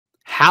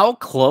How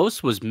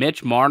close was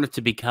Mitch Marner to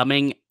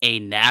becoming a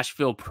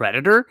Nashville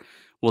Predator?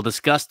 We'll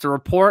discuss the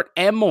report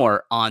and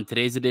more on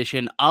today's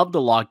edition of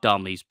the Locked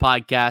On Leafs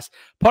podcast,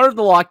 part of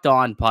the Locked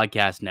On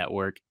Podcast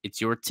Network. It's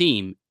your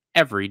team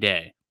every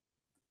day.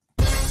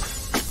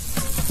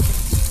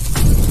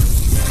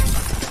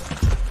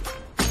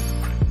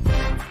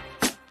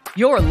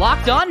 You're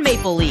Locked On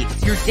Maple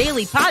Leafs, your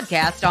daily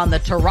podcast on the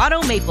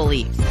Toronto Maple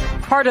Leafs.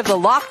 Part of the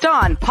Locked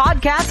On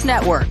Podcast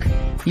Network,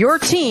 your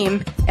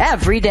team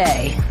every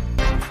day.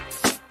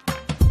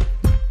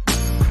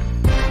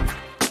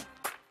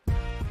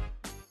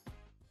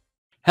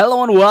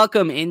 Hello and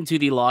welcome into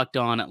the Locked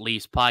On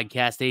Leafs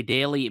podcast, a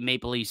daily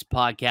Maple Leafs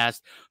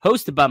podcast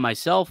hosted by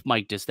myself,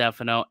 Mike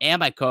DiStefano, and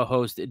my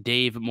co-host,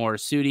 Dave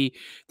Morassutti.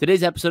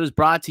 Today's episode is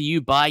brought to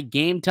you by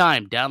Game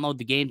Time. Download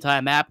the Game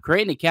Time app,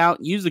 create an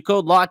account, use the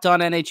code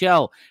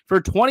LOCKEDONNHL for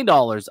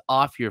 $20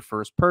 off your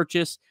first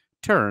purchase.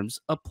 Terms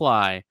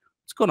apply.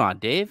 What's going on,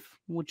 Dave?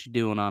 What you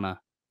doing on a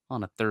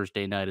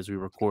Thursday night as we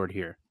record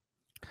here?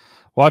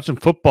 Watching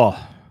football.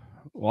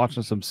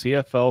 Watching some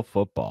CFL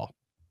football.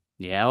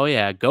 Yeah, oh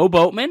yeah. Go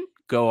Boatmen,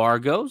 go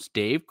Argos.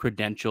 Dave,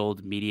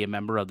 credentialed media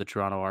member of the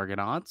Toronto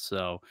Argonauts.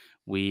 So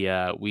we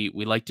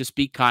like to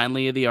speak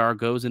kindly of the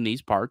Argos in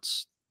these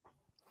parts.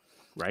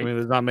 Right? I mean,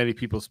 there's not many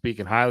people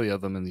speaking highly of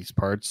them in these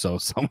parts, so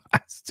someone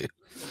has to.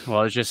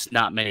 Well, there's just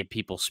not many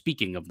people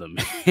speaking of them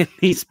in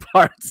these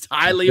parts,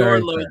 highly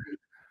or low.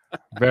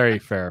 Very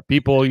fair.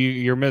 People,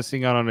 you're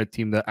missing out on a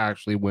team that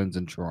actually wins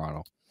in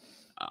Toronto.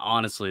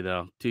 Honestly,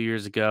 though, 2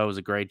 years ago was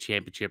a great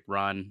championship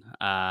run.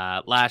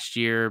 Last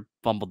year,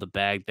 fumbled the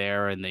bag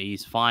there in the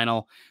East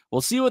Final. We'll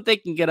see what they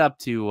can get up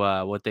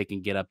to,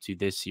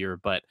 this year.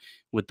 But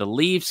with the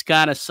Leafs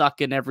kind of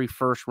sucking every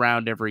first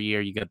round every year,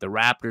 you got the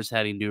Raptors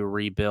heading to a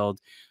rebuild.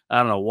 I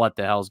don't know what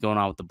the hell's going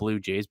on with the Blue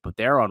Jays, but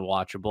they're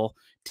unwatchable.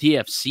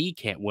 TFC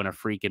can't win a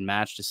freaking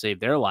match to save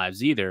their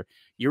lives either.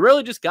 You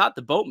really just got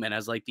the Boatmen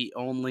as like the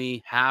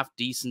only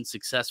half-decent,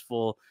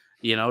 successful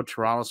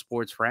Toronto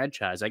sports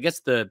franchise. I guess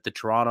the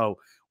Toronto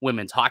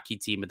women's hockey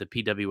team at the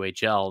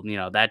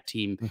PWHL, that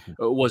team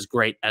was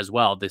great as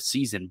well this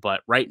season. But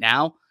right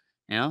now,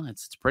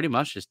 it's pretty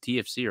much just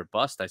TFC or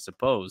bust, I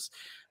suppose.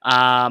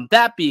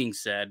 That being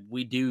said,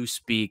 we do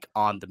speak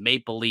on the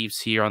Maple Leafs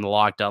here on the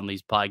Locked On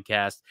Leafs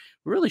podcast.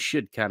 We really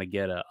should kind of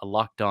get a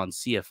Locked On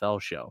CFL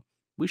show.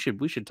 We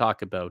should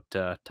talk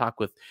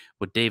with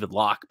David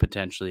Locke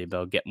potentially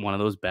about getting one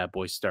of those bad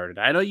boys started.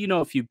 I know you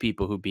know a few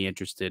people who'd be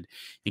interested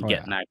in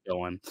getting that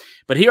going.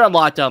 But here on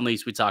Locked On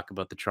Leafs, we talk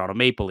about the Toronto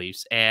Maple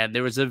Leafs, and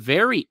there was a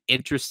very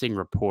interesting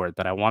report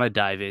that I want to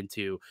dive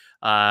into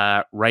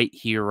right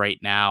here, right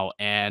now.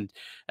 And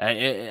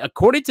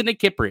according to Nick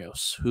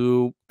Kypreos,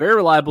 who very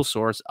reliable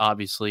source,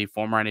 obviously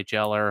former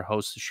NHLer,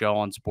 hosts a show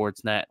on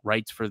Sportsnet,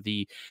 writes for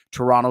the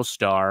Toronto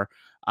Star.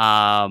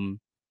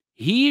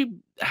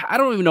 I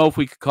don't even know if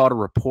we could call it a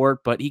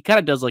report, but he kind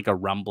of does like a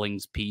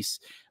rumblings piece,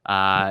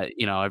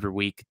 every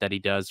week that he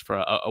does for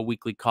a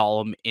weekly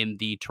column in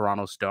the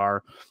Toronto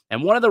Star.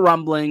 And one of the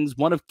rumblings,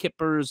 one of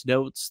Kipper's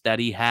notes that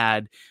he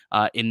had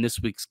in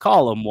this week's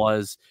column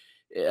was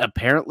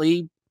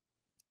apparently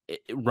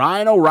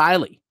Ryan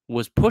O'Reilly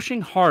was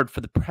pushing hard for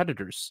the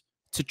Predators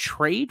to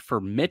trade for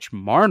Mitch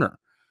Marner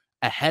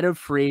ahead of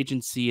free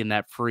agency and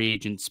that free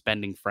agent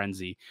spending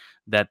frenzy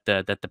that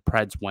the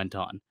Preds went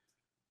on.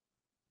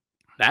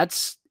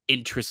 That's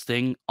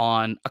interesting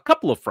on a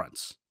couple of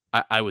fronts,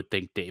 I would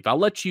think, Dave. I'll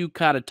let you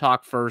kind of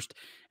talk first,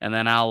 and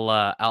then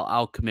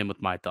I'll come in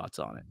with my thoughts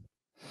on it.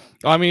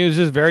 I mean, it was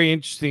just very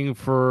interesting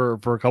for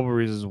a couple of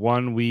reasons.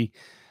 One, we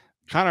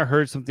kind of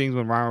heard some things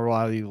when Ryan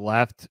O'Reilly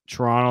left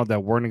Toronto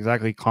that weren't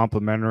exactly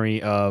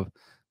complimentary of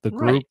the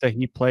group that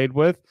he played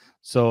with.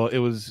 So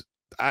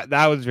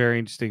that was very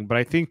interesting. But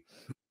I think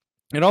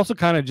it also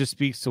kind of just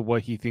speaks to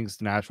what he thinks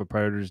the Nashville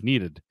Predators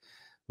needed,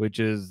 which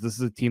is this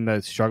is a team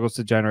that struggles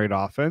to generate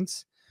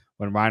offense.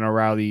 When Ryan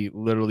O'Reilly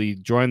literally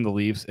joined the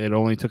Leafs, it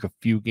only took a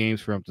few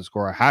games for him to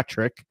score a hat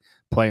trick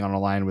playing on a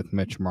line with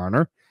Mitch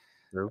Marner.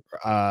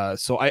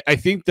 So I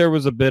think there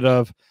was a bit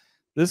of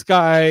this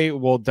guy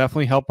will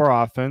definitely help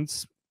our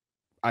offense.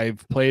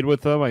 I've played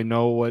with him. I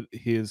know what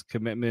his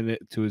commitment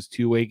to his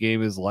two-way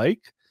game is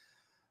like.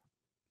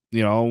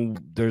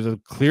 There's a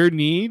clear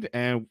need,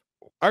 and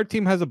our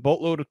team has a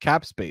boatload of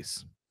cap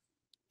space.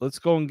 Let's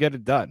go and get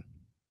it done.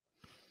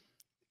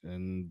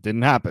 And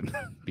didn't happen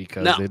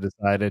because they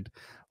decided,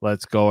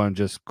 let's go and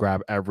just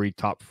grab every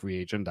top free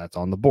agent that's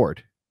on the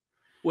board.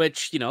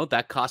 Which,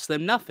 that cost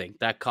them nothing.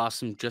 That cost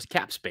them just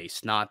cap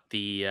space, not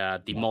the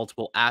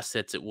multiple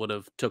assets it would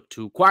have took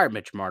to acquire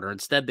Mitch Marner.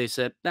 Instead, they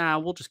said,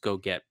 we'll just go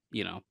get,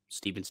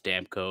 Steven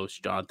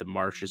Stamkos, Jonathan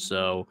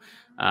Marchessault.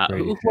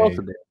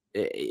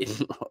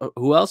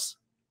 Who else?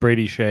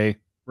 Brady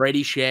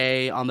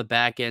Shea on the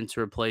back end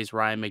to replace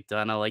Ryan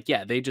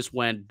McDonough. They just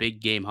went big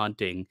game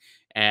hunting,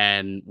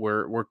 and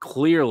we're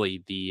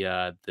clearly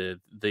the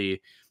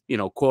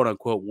quote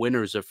unquote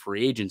winners of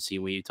free agency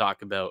when you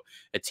talk about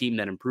a team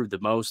that improved the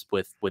most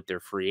with their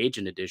free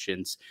agent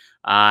additions.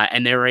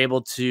 And they were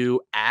able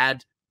to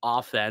add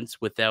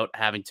offense without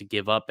having to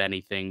give up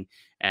anything.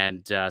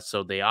 And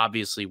so they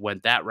obviously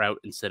went that route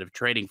instead of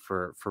trading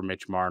for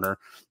Mitch Marner.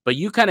 But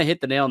you kind of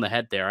hit the nail on the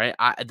head there.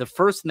 The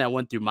first thing that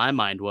went through my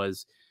mind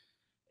was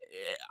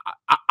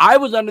I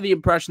was under the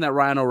impression that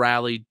Ryan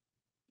O'Reilly.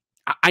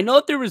 I know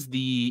that there was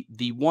the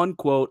one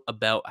quote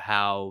about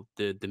how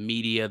the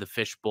media, the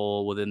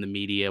fishbowl within the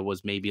media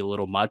was maybe a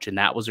little much, and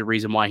that was a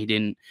reason why he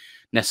didn't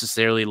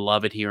necessarily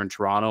love it here in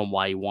Toronto and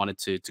why he wanted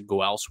to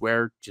go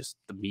elsewhere. Just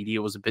the media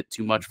was a bit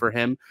too much for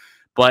him.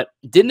 But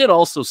didn't it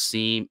also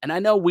seem, and I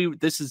know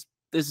this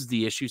is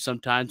the issue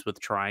sometimes with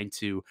trying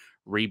to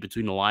read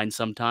between the lines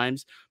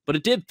sometimes, but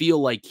it did feel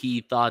like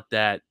he thought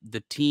that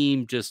the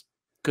team just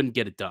couldn't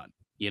get it done.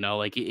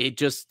 Like it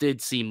just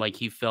did seem like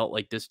he felt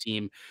like this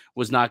team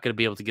was not going to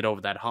be able to get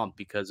over that hump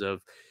because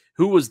of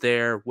who was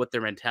there, what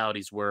their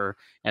mentalities were,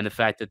 and the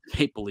fact that the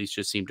Maple Leafs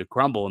just seemed to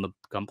crumble in the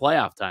come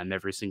playoff time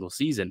every single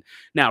season.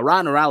 Now,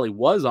 Ryan O'Reilly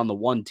was on the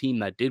one team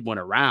that did win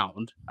a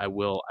round. I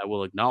will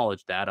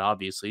acknowledge that,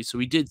 obviously. So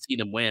we did see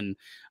them win,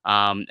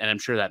 and I'm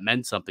sure that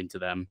meant something to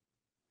them.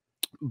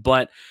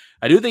 But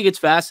I do think it's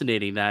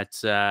fascinating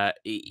that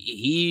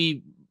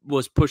he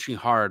was pushing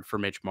hard for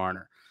Mitch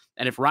Marner.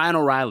 And if Ryan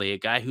O'Reilly, a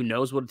guy who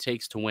knows what it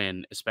takes to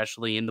win,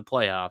 especially in the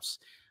playoffs,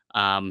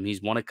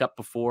 he's won a cup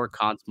before,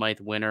 Conn Smythe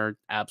winner,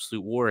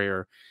 absolute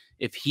warrior.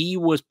 If he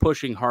was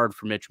pushing hard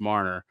for Mitch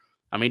Marner,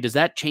 I mean, does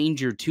that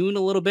change your tune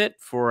a little bit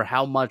for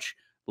how much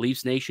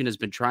Leafs Nation has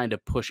been trying to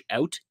push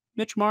out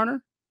Mitch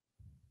Marner?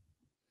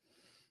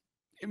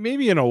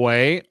 Maybe in a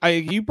way.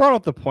 You brought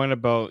up the point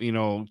about,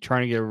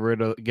 trying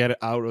to get it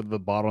out of the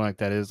bottleneck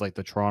that is like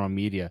the Toronto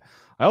media.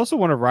 I also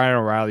wonder if Ryan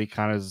O'Reilly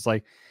kind of is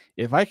like,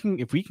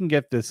 if we can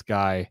get this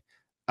guy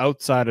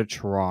outside of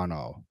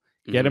Toronto,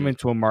 get him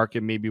into a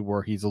market maybe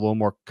where he's a little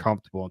more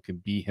comfortable and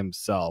can be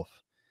himself,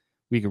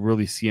 we could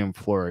really see him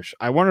flourish.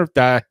 I wonder if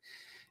that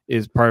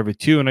is part of it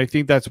too. And I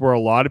think that's where a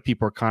lot of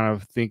people are kind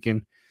of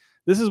thinking,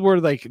 this is where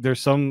like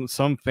there's some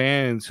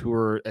fans who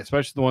are,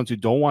 especially the ones who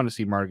don't want to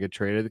see Marner get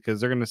traded, because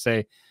they're going to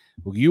say,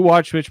 well, you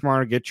watch Mitch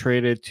Marner get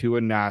traded to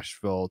a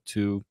Nashville,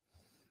 to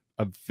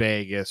a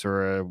Vegas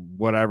or a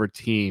whatever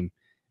team,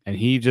 and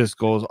he just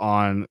goes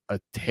on a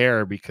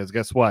tear because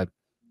guess what?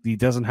 He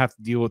doesn't have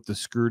to deal with the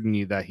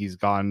scrutiny that he's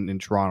gotten in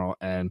Toronto.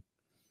 And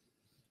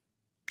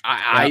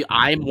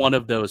I'm one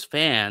of those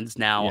fans.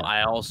 Now, Yeah.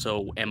 I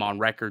also am on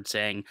record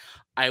saying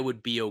I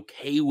would be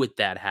okay with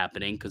that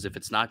happening, because if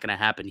it's not going to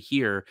happen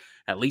here,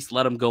 at least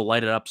let them go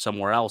light it up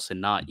somewhere else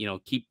and not,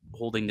 keep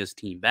holding this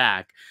team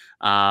back.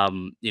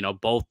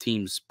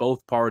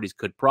 Both parties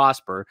could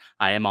prosper.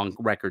 I am on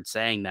record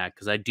saying that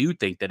because I do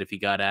think that if he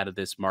got out of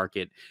this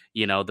market,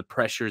 the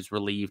pressure is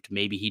relieved.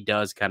 Maybe he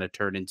does kind of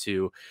turn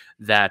into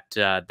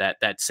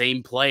that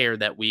same player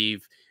that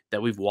we've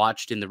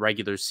watched in the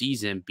regular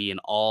season, be an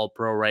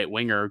all-pro right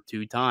winger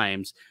 2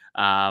 times.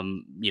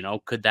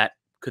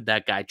 Could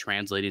that guy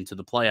translate into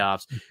the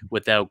playoffs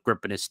without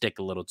gripping his stick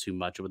a little too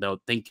much,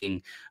 without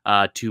thinking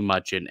too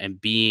much,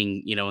 and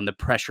being, in the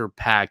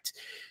pressure-packed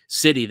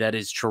city that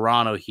is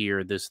Toronto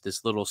here, this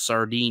little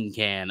sardine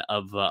can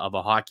of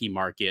a hockey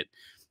market.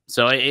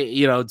 So,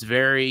 it's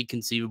very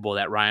conceivable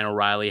that Ryan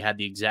O'Reilly had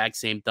the exact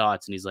same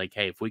thoughts, and he's like,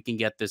 hey, if we can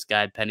get this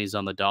guy pennies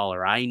on the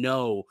dollar, I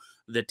know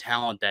the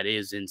talent that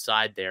is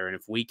inside there. And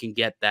if we can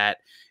get that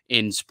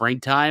in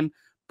springtime,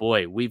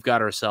 boy, we've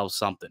got ourselves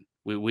something.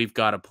 We've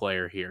got a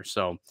player here.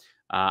 So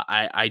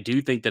I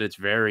do think that it's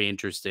very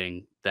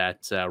interesting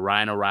that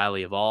Ryan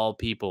O'Reilly, of all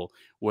people,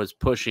 was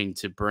pushing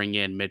to bring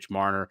in Mitch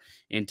Marner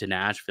into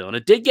Nashville. And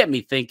it did get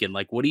me thinking,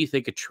 like, what do you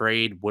think a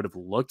trade would have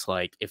looked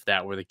like if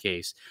that were the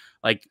case?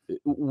 Like,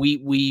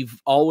 we've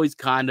always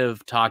kind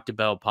of talked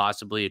about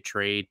possibly a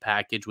trade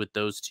package with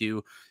those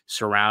two,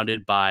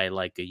 surrounded by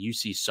like a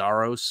UC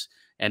Saros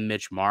and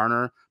Mitch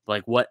Marner.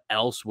 Like, what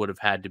else would have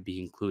had to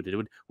be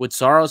included? Would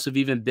Saros have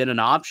even been an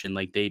option?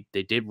 Like, they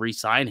did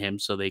re-sign him,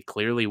 so they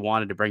clearly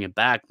wanted to bring him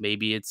back.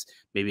 Maybe it's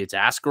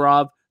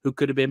Askarov who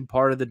could have been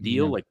part of the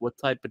deal. Yeah. Like, what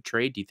type of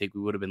trade do you think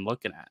we would have been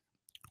looking at?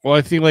 Well,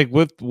 I think like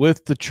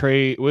with the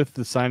trade, with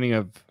the signing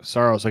of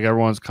Saros, like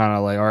everyone's kind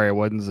of like, all right,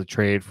 when's the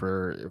trade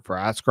for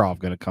Askarov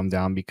going to come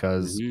down?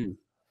 Because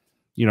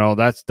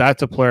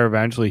that's a player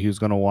eventually who's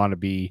going to want to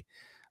be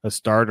a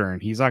starter,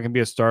 and he's not going to be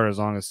a starter as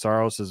long as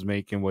Saros is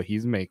making what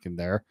he's making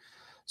there.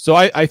 So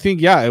I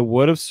think, yeah, it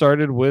would have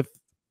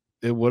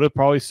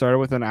probably started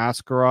with an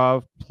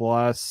Askarov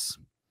plus,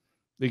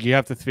 like, you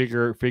have to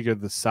figure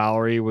the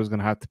salary was going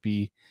to have to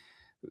be,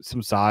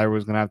 some salary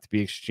was going to have to be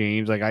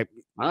exchanged. Like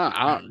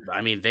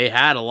I mean, they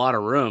had a lot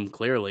of room.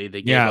 Clearly,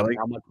 they gave up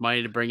how much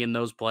money to bring in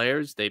those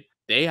players.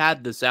 They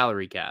had the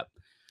salary cap.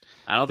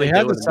 I don't think they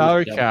had the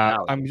salary cap.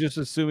 I'm just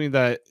assuming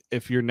that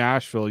if you're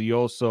Nashville, you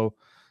also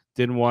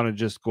didn't want to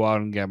just go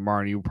out and get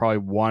Martin. You probably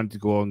wanted to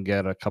go and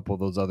get a couple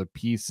of those other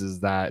pieces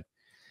that,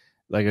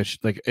 like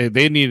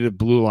they needed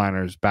blue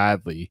liners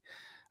badly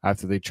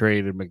after they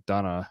traded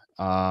McDonough,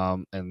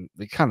 and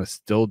they kind of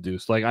still do.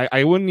 So, like,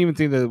 I wouldn't even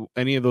think that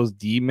any of those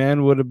D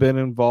men would have been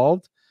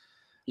involved.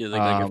 You think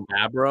like a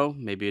Fabro,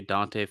 maybe a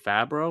Dante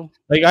Fabro?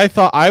 Like I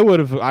thought I would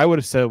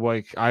have said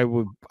like I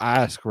would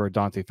ask for a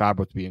Dante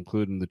Fabro to be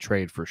included in the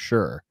trade for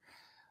sure.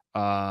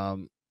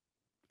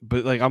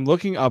 But like I'm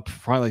looking up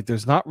front, like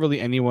there's not really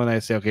anyone I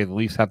say, okay, the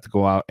Leafs have to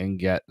go out and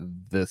get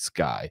this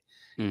guy.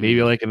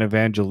 Maybe like an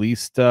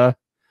Evangelista,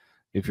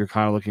 if you're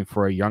kind of looking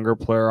for a younger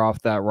player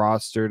off that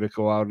roster to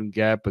go out and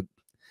get, but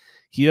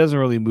he doesn't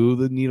really move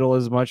the needle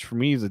as much for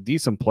me. He's a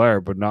decent player,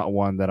 but not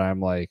one that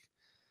I'm like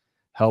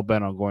hell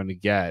bent on going to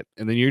get.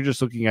 And then you're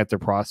just looking at their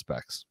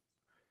prospects,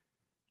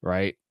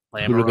 right?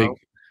 Who do they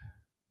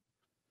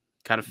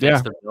kind of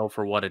fits the bill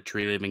for what a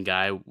tree leaving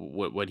guy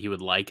what he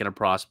would like in a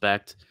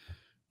prospect,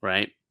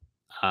 right?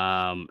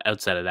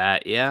 Outside of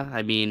that, yeah,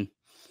 I mean,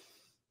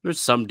 there's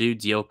some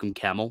dudes, Joachim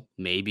Kemmel,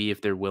 maybe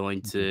if they're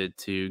willing to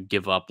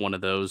give up one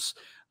of those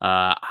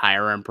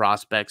higher end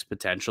prospects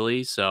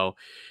potentially. So,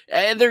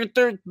 and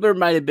there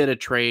might have been a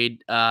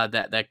trade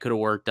that could have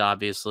worked,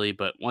 obviously,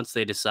 but once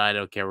they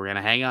decided, okay, we're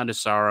gonna hang on to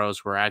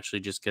Saros, we're actually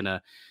just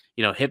gonna,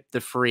 hit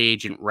the free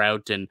agent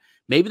route, and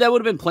maybe that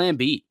would have been Plan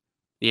B.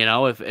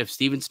 If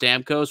Steven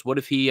Stamkos, what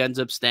if he ends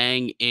up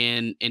staying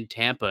in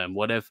Tampa, and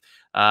what if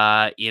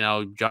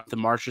Jonathan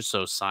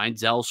Marchessault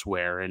signs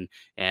elsewhere, and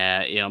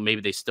maybe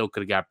they still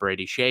could have got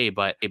Brady Shea,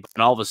 but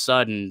all of a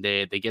sudden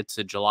they get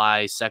to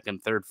July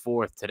 2nd, 3rd,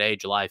 4th, today,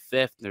 July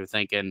 5th, and they're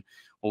thinking,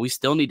 well, we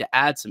still need to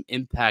add some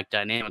impact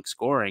dynamic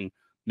scoring.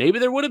 Maybe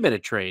there would have been a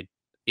trade,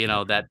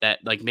 that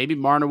like maybe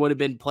Marner would have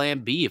been Plan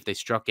B if they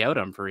struck out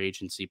on free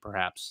agency,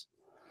 perhaps.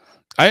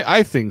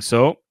 I think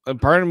so. A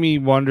part of me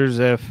wonders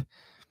if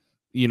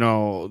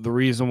the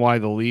reason why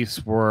the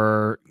Leafs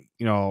were,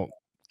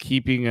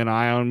 keeping an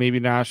eye on maybe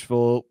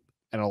Nashville,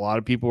 and a lot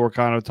of people were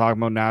kind of talking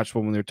about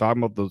Nashville when they were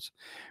talking about those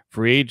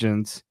free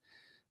agents,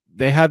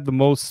 they had the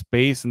most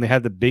space and they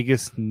had the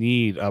biggest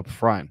need up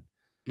front.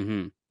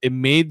 It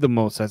made the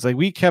most sense. Like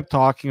we kept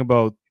talking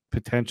about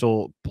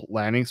potential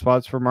landing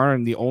spots for Marner,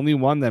 and the only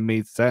one that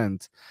made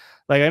sense,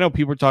 like I know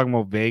people were talking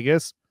about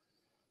Vegas.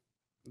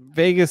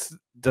 Vegas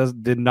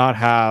did not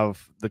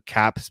have the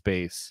cap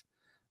space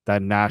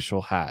that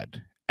Nashville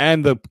had,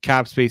 and the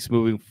cap space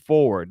moving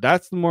forward.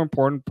 That's the more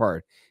important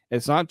part.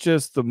 It's not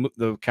just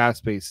the cap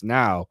space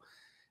now.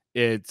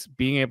 It's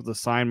being able to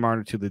sign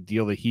Marner to the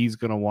deal that he's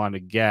going to want to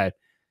get,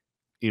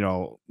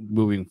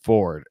 moving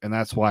forward. And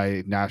that's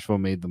why Nashville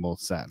made the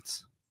most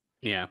sense.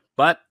 Yeah,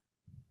 but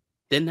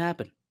didn't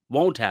happen.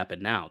 Won't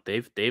happen now.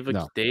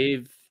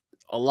 They've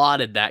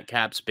allotted that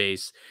cap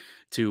space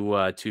to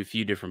a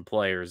few different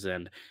players,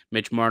 and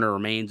Mitch Marner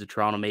remains a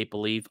Toronto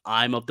Maple Leaf.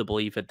 I'm of the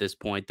belief at this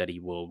point that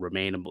he will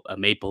remain a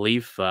Maple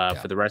Leaf for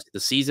the rest of the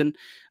season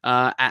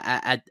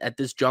at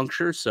this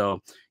juncture.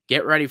 So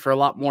get ready for a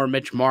lot more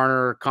Mitch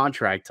Marner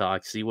contract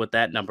talk. See what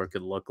that number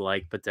could look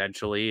like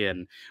potentially,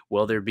 and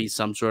will there be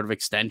some sort of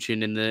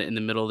extension in the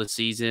middle of the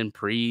season,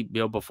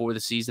 before the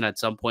season at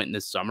some point in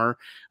this summer?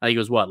 I think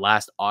it was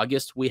last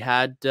August we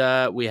had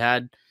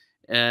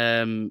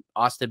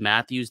Austin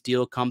Matthews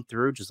deal come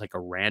through, just like a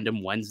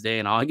random Wednesday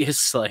in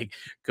August. Like,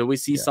 could we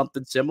see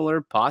something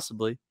similar?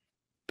 Possibly,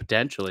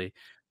 potentially.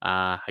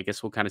 I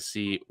guess we'll kind of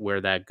see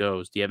where that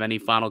goes. Do you have any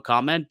final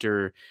comment,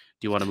 or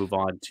do you want to move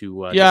on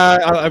to?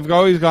 I've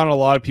always gotten a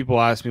lot of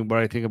people ask me what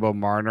I think about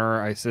Marner.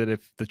 I said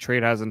if the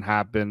trade hasn't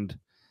happened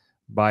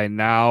by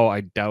now,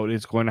 I doubt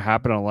it's going to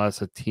happen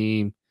unless a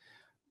team,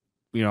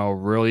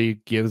 really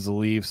gives the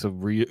Leafs a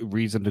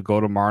reason to go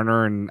to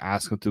Marner and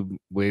ask them to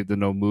waive the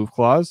no move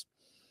clause.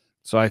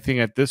 So I think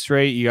at this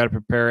rate, you got to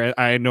prepare.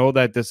 I know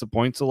that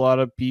disappoints a lot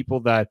of people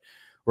that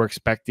were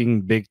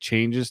expecting big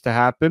changes to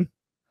happen.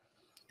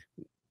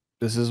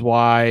 This is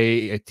why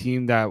a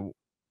team that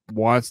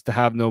wants to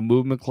have no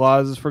movement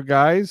clauses for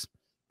guys,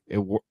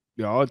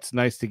 it's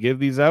nice to give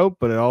these out,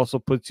 but it also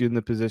puts you in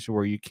the position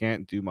where you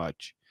can't do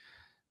much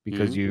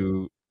because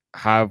you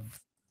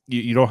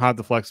don't have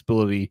the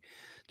flexibility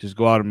to just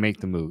go out and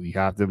make the move. You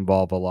have to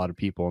involve a lot of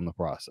people in the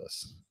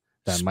process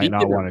that might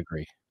not want to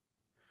agree.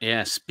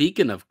 Yeah,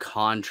 speaking of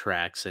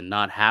contracts and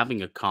not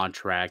having a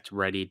contract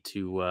ready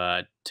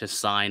to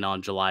sign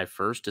on July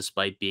 1st,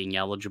 despite being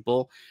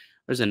eligible,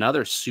 there's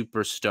another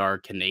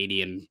superstar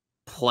Canadian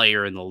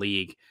player in the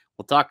league.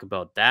 We'll talk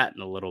about that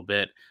in a little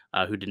bit,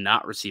 who did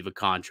not receive a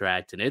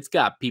contract, and it's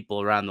got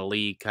people around the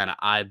league kind of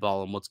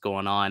eyeballing what's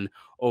going on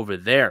over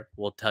there.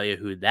 We'll tell you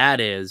who that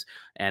is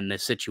and the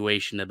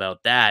situation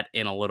about that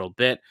in a little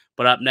bit.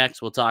 But up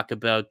next, we'll talk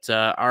about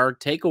our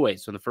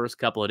takeaways from the first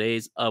couple of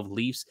days of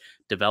Leafs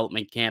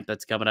development camp.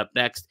 That's coming up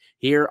next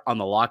here on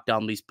the Locked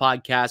On Leafs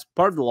podcast,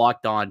 part of the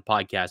Locked On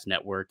Podcast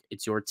Network.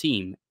 It's your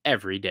team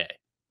every day.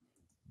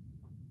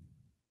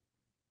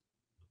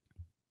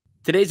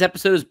 Today's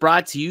episode is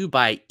brought to you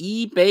by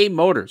eBay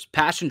Motors.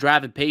 Passion,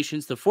 drive, and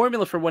patience. The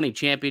formula for winning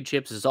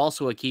championships is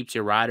also what keeps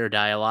your ride or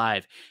die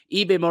alive.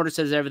 eBay Motors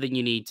has everything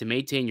you need to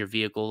maintain your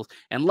vehicles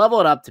and level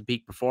it up to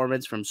peak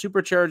performance, from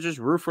superchargers,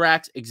 roof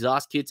racks,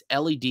 exhaust kits,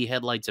 LED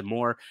headlights, and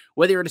more.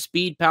 Whether you're into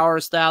speed, power, or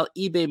style,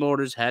 eBay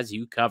Motors has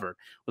you covered.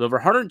 With over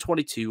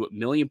 122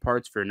 million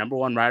parts for your number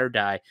one ride or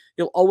die,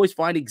 you'll always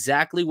find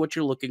exactly what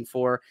you're looking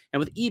for. And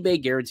with eBay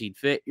Guaranteed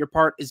Fit, your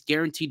part is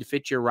guaranteed to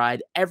fit your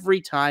ride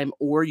every time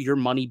or your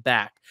money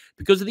back.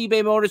 Because with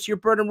eBay Motors, you're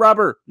burning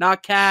rubber,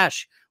 not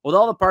cash. With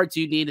all the parts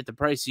you need at the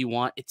price you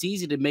want, it's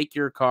easy to make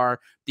your car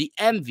the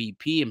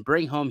MVP and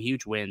bring home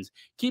huge wins.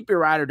 Keep your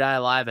ride or die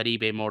alive at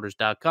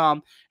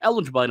ebaymotors.com.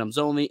 Eligible items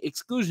only.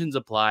 Exclusions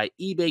apply.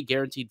 eBay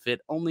Guaranteed Fit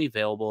only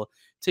available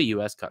to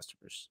U.S.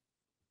 customers.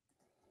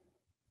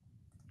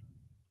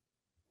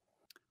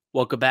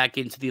 Welcome back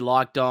into the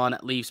Locked On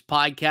Leafs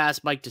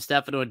podcast. Mike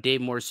DiStefano and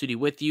David Morassutti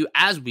with you,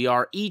 as we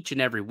are each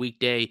and every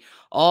weekday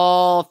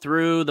all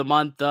through the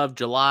month of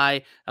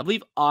July. I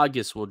believe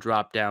August will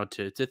drop down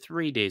to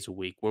 3 days a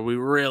week where we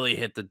really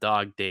hit the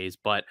dog days,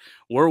 but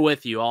we're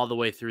with you all the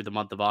way through the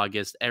month of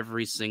August,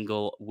 every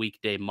single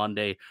weekday,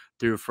 Monday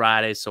through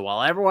Friday. So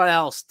while everyone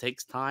else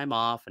takes time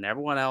off and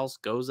everyone else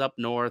goes up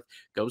north,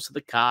 goes to the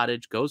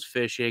cottage, goes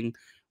fishing,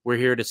 we're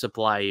here to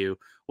supply you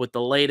with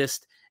the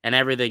latest and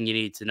everything you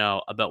need to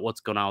know about what's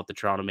going on with the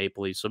Toronto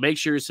Maple Leafs. So make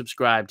sure you're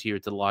subscribed here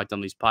to the Locked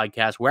On Leafs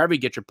podcast, wherever you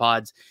get your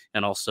pods,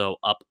 and also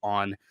up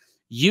on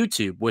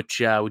YouTube, which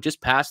we just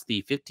passed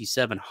the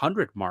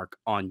 5,700 mark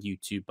on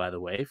YouTube, by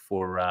the way,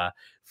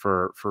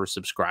 for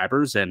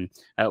subscribers, and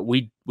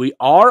we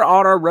are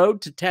on our road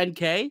to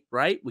 10K.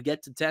 Right, we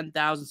get to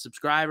 10,000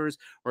 subscribers,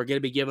 we're going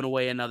to be giving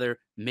away another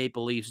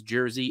Maple Leafs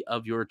jersey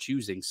of your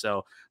choosing.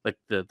 So, like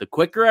the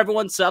quicker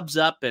everyone subs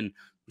up, and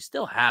we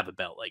still have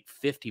about like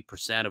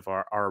 50% of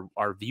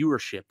our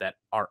viewership that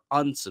are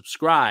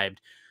unsubscribed.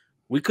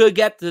 We could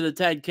get to the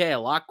 10K a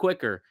lot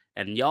quicker,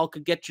 and y'all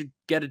could get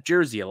a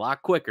jersey a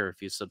lot quicker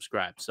if you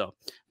subscribe. So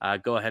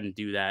go ahead and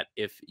do that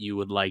if you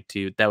would like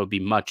to. That would be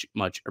much,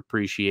 much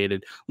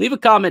appreciated. Leave a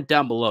comment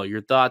down below.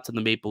 Your thoughts on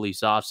the Maple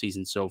Leafs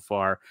offseason so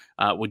far.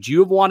 Would you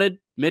have wanted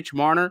Mitch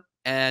Marner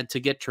to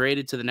get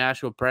traded to the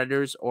Nashville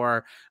Predators,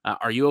 or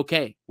are you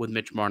okay with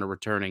Mitch Marner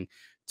returning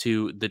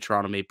to the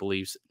Toronto Maple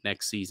Leafs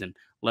next season?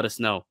 Let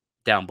us know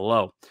down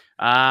below.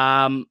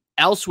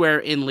 Elsewhere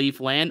in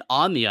Leafland,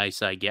 on the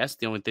ice, I guess,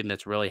 the only thing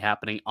that's really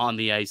happening on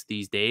the ice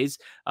these days,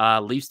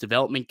 Leafs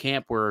development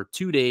camp, we're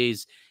 2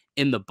 days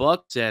in the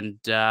books. And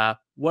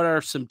what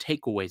are some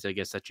takeaways, I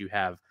guess, that you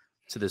have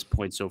to this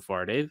point so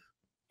far, Dave?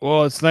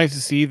 Well, it's nice to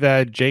see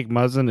that Jake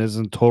Muzzin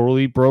isn't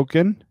totally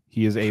broken.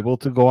 He is able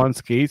to go on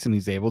skates and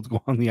he's able to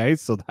go on the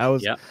ice. So that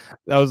was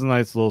a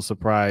nice little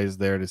surprise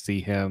there to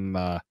see him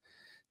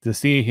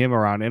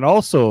around, and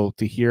also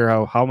to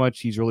hear how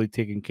much he's really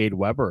taken Cade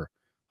Webber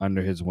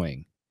under his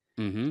wing.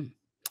 Mm-hmm.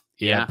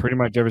 Yeah, pretty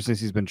much ever since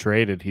he's been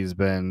traded, they've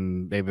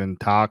been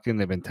talking,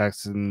 they've been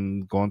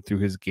texting, going through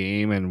his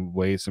game and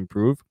ways to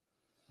improve.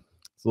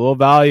 It's a little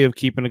value of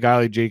keeping a guy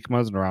like Jake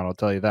Muzzin around, I'll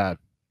tell you that.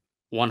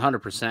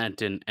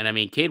 100%. And I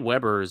mean, Cade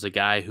Webber is a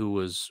guy who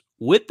was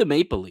with the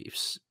Maple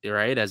Leafs,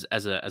 right, as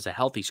a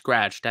healthy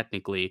scratch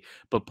technically,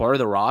 but part of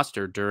the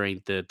roster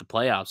during the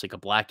playoffs, like a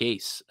black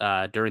ace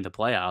during the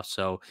playoffs.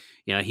 So,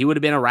 you know, he would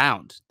have been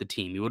around the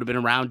team. He would have been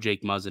around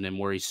Jake Muzzin, and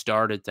where he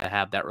started to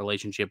have that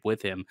relationship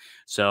with him.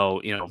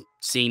 So, you know,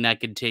 seeing that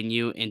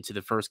continue into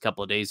the first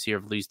couple of days here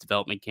of Leafs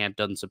development camp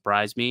doesn't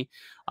surprise me.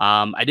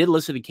 I did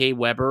listen to Cade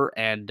Webber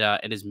and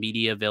his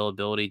media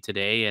availability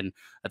today, and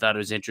I thought it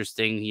was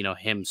interesting, you know,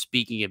 him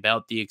speaking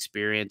about the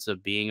experience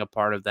of being a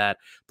part of that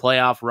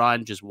playoff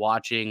run, just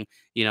watching,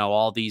 you know,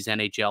 all these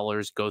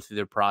NHLers go through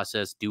their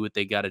process, do what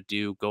they got to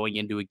do, going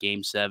into a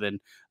Game 7.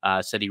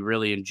 Said he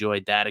really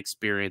enjoyed that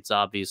experience,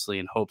 obviously,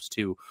 and hopes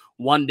to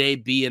one day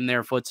be in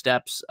their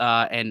footsteps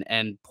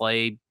and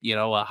play, you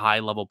know, a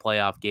high-level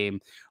playoff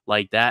game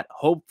like that.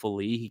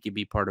 Hopefully, he could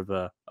be part of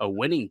a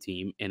winning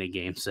team in a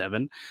Game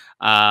 7.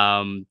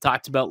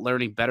 Talked about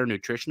learning better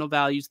nutritional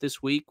values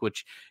this week,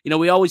 which, you know,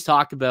 we always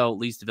talk about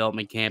Leafs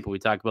development camp, and we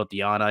talk about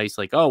the on ice,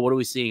 like, oh, what are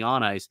we seeing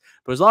on ice?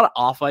 But there's a lot of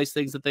off ice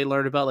things that they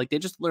learn about. Like, they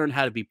just learn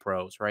how to be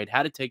pros, right?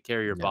 How to take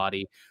care of your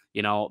body.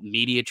 You know,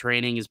 media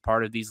training is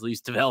part of these Leafs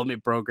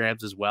development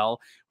programs as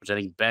well, which I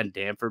think Ben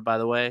Danford, by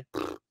the way,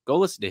 go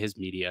listen to his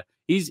media.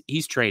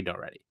 He's trained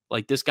already.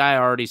 Like, this guy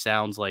already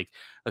sounds like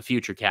a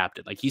future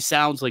captain. Like, he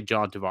sounds like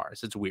John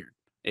Tavares. It's weird.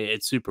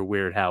 It's super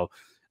weird how,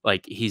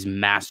 like, he's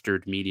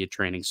mastered media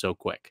training so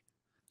quick.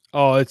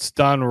 Oh, it's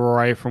done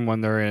right from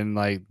when they're in,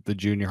 like, the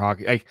junior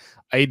hockey.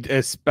 I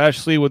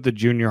especially with the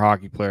junior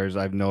hockey players,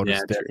 I've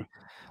noticed that. True.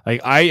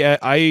 Like,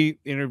 I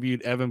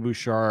interviewed Evan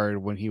Bouchard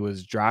when he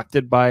was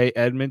drafted by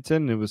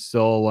Edmonton. It was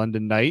still a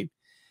London night.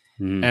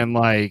 And,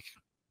 like,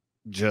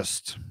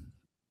 just...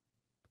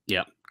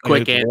 Yeah.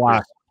 Quick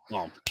answers.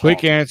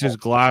 Quick answers,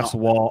 glass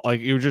wall. Like,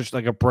 you were just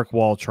like a brick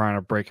wall trying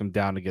to break him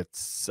down to get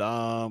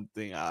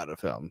something out of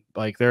him.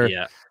 Like,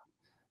 I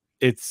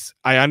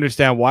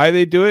understand why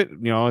they do it. You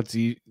know,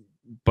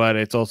 but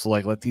it's also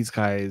like, let these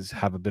guys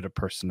have a bit of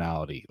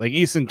personality. Like,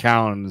 Easton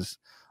Cowan is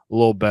a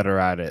little better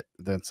at it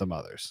than some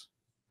others.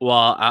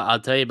 Well,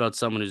 I'll tell you about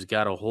someone who's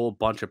got a whole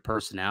bunch of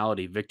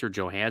personality. Victor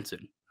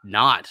Johansson,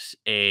 not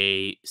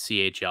a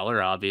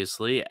CHLer,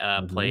 obviously,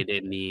 played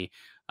in the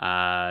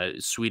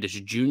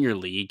Swedish Junior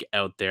League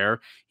out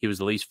there. He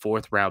was at least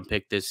 4th round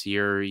pick this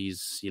year.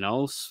 He's,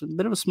 a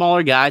bit of a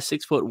smaller guy,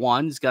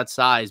 6'1". He's got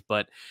size,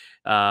 but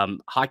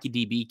Hockey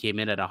DB came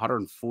in at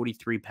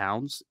 143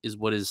 pounds is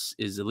what his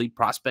elite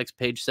prospects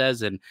page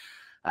says. And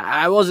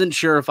I wasn't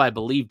sure if I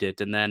believed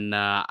it. And then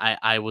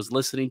I was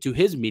listening to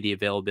his media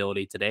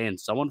availability today, and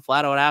someone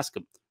flat out asked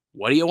him,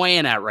 "What are you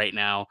weighing at right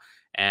now?"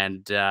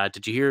 And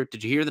did you hear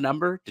the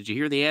number? Did you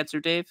hear the answer,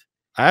 Dave?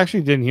 I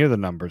actually didn't hear the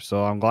number,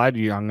 so I'm glad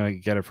I'm going to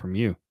get it from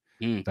you.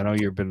 I know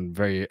you've been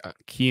very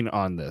keen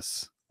on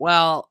this.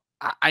 Well,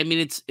 I mean,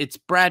 it's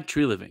Brad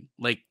Treliving.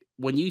 Like,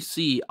 when you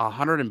see a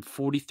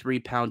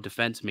 143-pound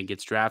defenseman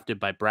gets drafted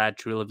by Brad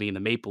Treliving in the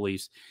Maple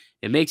Leafs,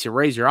 it makes you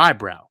raise your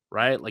eyebrow,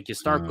 right? Like, you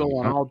start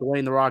going all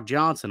Dwayne The Rock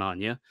Johnson on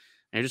you, and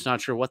you're just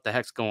not sure what the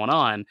heck's going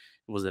on.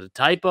 Was it a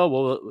typo?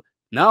 Well,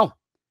 no.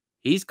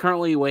 He's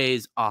currently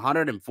weighs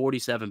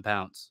 147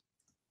 pounds.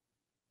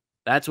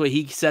 That's what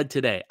he said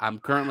today. I'm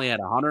currently at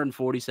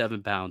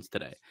 147 pounds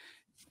today.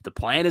 The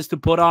plan is to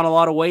put on a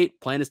lot of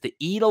weight. Plan is to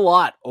eat a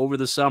lot over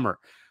the summer.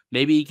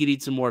 Maybe he could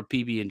eat some more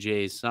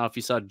PB&Js. Now, if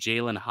you saw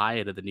Jalen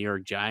Hyatt of the New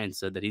York Giants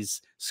said that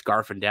he's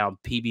scarfing down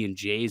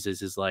PB&Js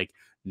as his like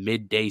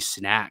midday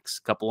snacks,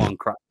 a couple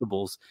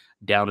Uncrustables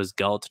down his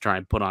gullet to try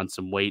and put on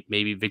some weight.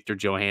 Maybe Victor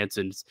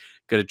Johansson's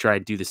going to try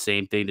and do the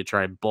same thing to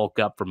try and bulk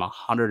up from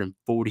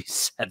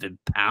 147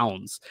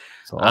 pounds.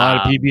 It's a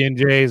lot of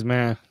PB&Js,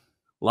 man.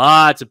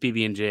 Lots of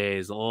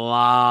PB&Js, a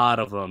lot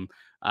of them.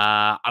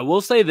 I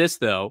will say this,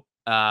 though.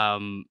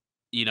 Someone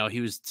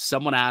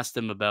asked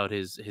him about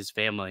his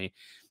family,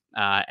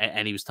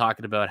 and he was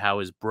talking about how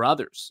his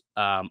brothers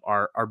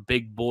are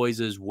big boys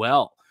as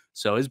well.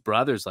 So his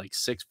brother's like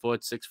 6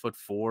 foot,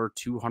 6'4",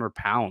 200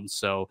 pounds.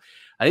 So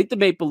I think the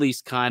Maple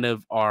Leafs kind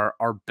of are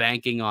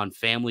banking on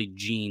family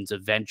genes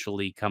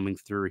eventually coming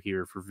through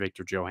here for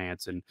Victor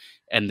Johansson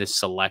and this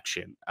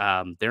selection.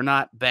 They're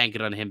not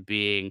banking on him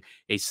being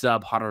a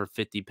sub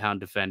 150-pound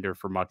defender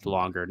for much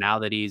longer. Now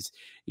that he's,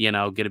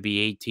 going to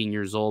be 18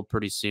 years old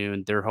pretty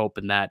soon, they're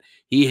hoping that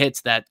he hits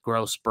that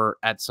growth spurt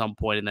at some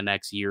point in the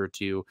next year or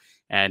two.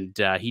 And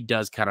he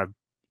does kind of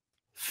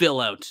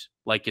fill out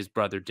like his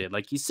brother did.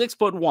 Like, he's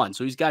 6'1",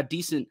 so he's got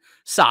decent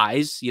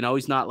size.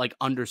 He's not like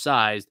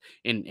undersized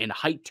in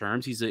height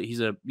terms. He's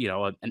an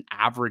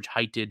average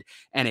heighted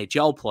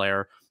NHL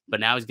player, but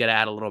now he's got to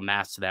add a little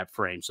mass to that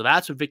frame. So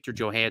that's what Victor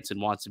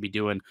Johansson wants to be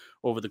doing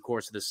over the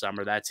course of the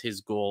summer. That's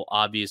his goal,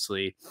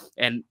 obviously.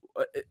 And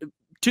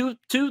two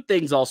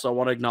things also I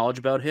want to acknowledge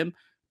about him.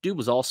 Dude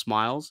was all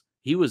smiles.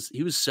 He was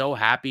so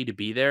happy to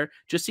be there.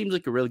 Just seems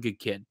like a really good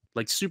kid,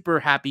 like super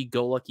happy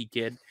go lucky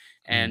kid.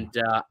 And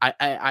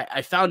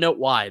I found out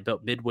why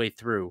about midway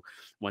through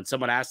when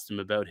someone asked him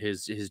about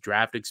his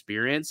draft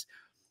experience.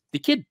 The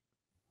kid,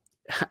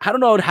 I don't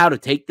know how to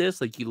take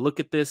this. Like, you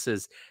look at this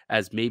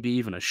as maybe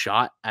even a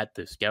shot at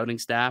the scouting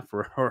staff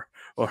or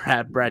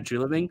at Brad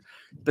Treliving,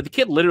 but the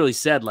kid literally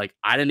said, like,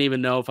 I didn't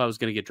even know if I was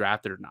going to get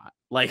drafted or not.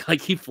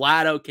 Like he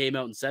flat out came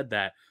out and said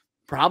that,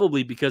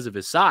 probably because of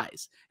his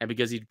size and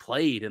because he'd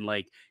played in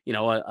like,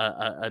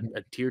 a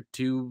tier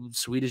 2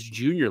 Swedish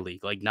junior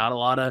league. Like, not a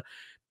lot of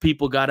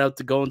people got out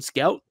to go and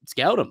scout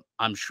him,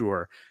 I'm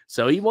sure.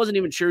 So he wasn't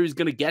even sure he was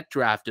going to get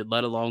drafted,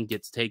 let alone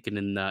gets taken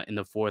in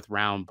the 4th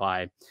round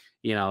by,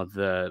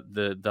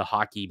 the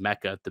hockey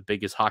mecca, the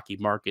biggest hockey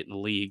market in the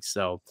league.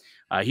 So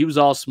he was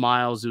all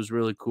smiles. It was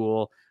really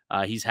cool.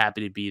 He's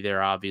happy to be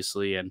there,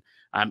 obviously. And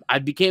I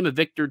became a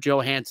Victor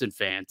Johansson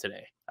fan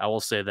today. I will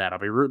say that. I'll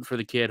be rooting for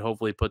the kid.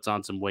 Hopefully he puts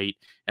on some weight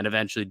and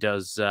eventually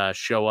does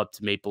show up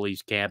to Maple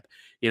Leafs camp,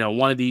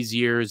 one of these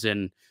years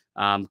and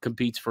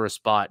competes for a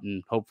spot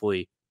and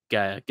hopefully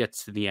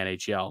gets to the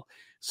NHL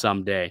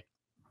someday.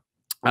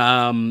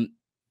 And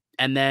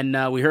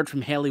then we heard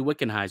from Haley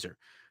Wickenheiser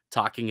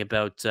talking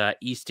about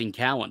Easton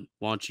Cowan.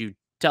 Why don't you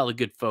tell the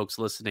good folks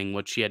listening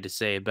what she had to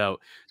say about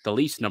the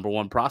Leafs'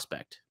 #1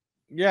 prospect?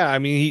 Yeah, I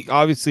mean, he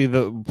obviously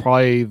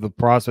probably the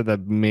prospect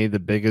that made the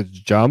biggest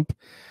jump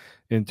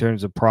in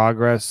terms of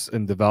progress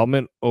and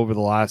development over the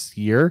last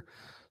year.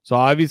 So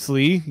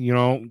obviously,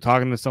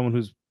 talking to someone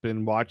who's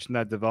been watching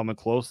that development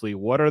closely,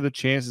 what are the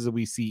chances that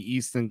we see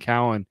Easton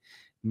Cowan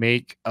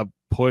make a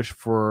push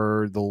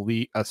for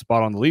a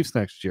spot on the Leafs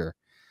next year?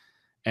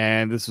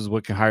 And this is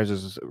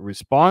Wickenheiser's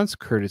response,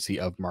 courtesy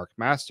of Mark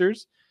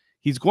Masters.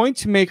 He's going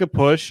to make a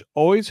push.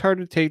 Always hard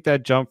to take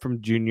that jump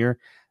from junior.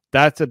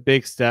 That's a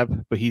big step,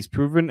 but he's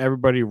proven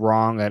everybody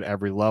wrong at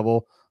every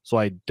level, so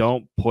I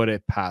don't put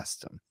it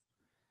past him.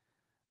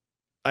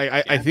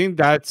 I think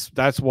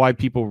that's why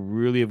people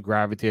really have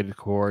gravitated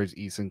towards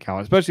Easton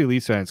Cowan, especially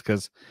Leafs fans,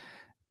 because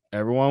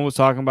everyone was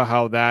talking about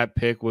how that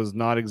pick was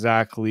not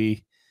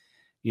exactly,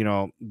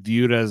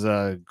 viewed as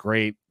a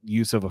great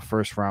use of a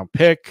first-round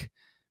pick,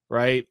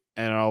 right?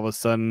 And all of a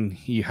sudden,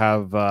 you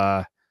have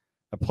a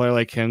player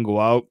like him go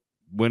out,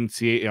 win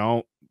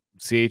CHL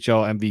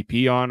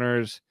MVP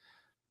honors,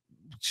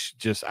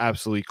 just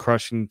absolutely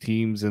crushing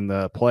teams in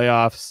the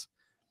playoffs.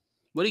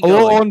 What did he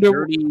go? Like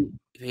 30,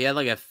 he had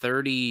like a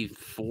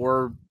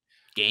 34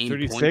 game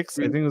 36.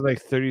 point I think it was like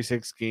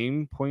 36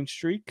 game point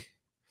streak.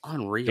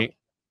 Unreal.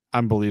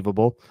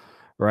 unbelievable,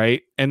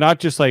 right? And not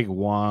just like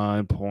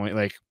 1 point.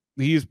 Like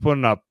he's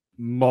putting up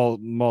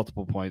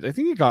multiple points. I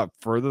think he got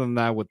further than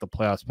that with the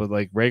playoffs, but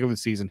like regular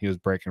season, he was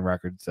breaking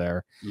records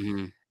there.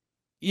 Mm-hmm.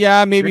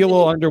 Yeah, maybe a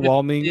little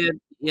underwhelming.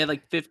 He had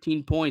like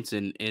 15 points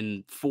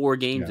in 4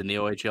 games in the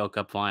OHL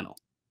Cup final.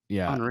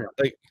 Yeah, unreal.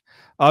 Like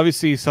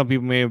obviously, some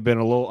people may have been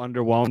a little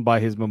underwhelmed by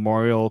his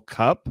Memorial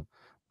Cup,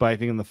 but I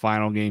think in the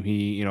final game,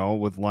 he,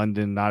 with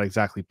London not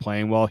exactly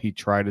playing well, he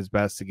tried his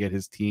best to get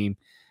his team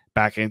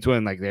back into it,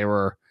 and like they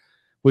were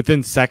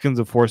within seconds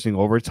of forcing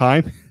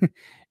overtime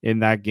in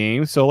that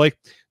game. So like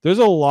there's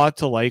a lot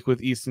to like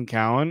with Easton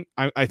Cowan.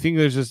 I think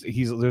there's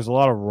a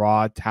lot of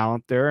raw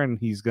talent there, and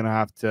he's gonna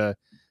have to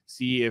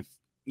see if,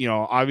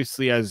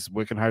 obviously, as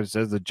Wickenheiser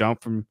says, the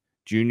jump from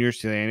juniors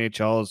to the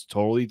NHL is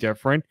totally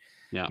different.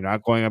 Yeah. You're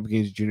not going up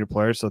against junior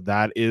players, so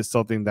that is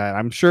something that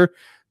I'm sure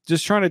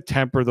just trying to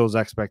temper those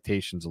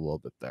expectations a little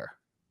bit there.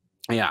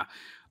 Yeah.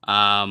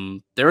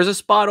 There is a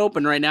spot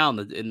open right now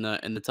in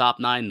the top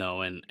 9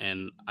 though,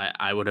 and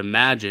I would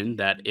imagine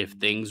that if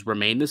things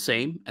remain the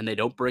same and they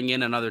don't bring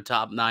in another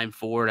top 9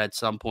 forward at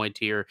some point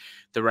here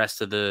the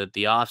rest of the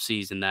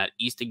offseason, that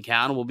Easton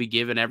Cowan will be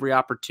given every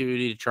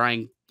opportunity to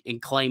try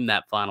and claim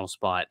that final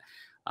spot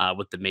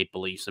with the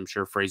Maple Leafs. I'm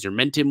sure Fraser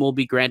Minton will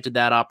be granted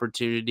that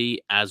opportunity,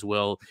 as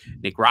will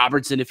Nick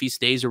Robertson if he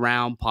stays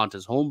around.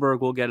 Pontus Holmberg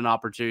will get an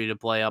opportunity to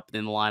play up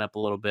in the lineup a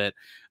little bit.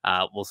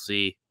 We'll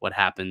see what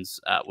happens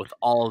with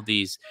all of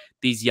these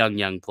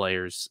young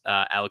players.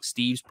 Alex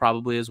Steves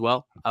probably as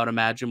well, I would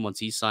imagine, once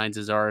he signs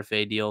his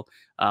RFA deal,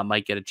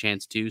 might get a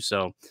chance too.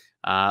 So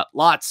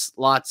lots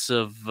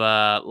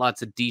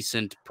of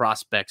decent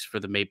prospects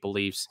for the Maple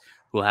Leafs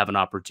who will have an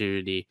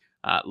opportunity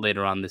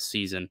later on this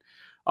season.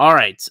 All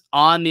right,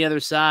 on the other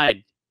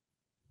side,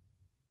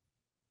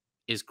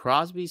 is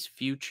Crosby's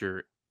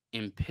future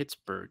in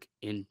Pittsburgh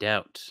in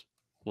doubt?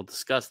 We'll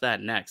discuss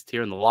that next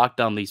here in the Locked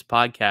On Leafs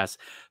podcast,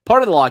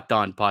 part of the Locked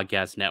On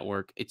Podcast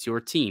Network. It's your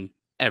team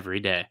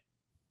every day.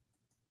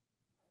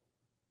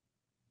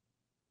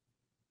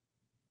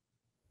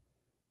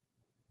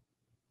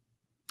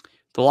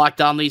 The Locked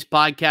On Leafs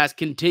podcast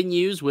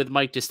continues with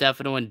Mike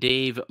DiStefano and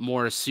Dave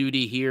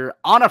Morassutti here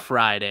on a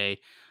Friday,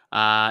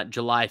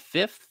 July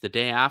 5th, the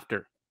day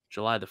after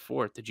July the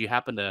 4th. Did you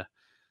happen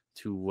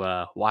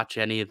to watch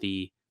any of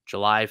the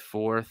July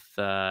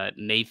 4th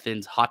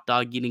Nathan's hot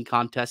dog eating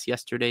contest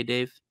yesterday,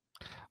 Dave?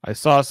 I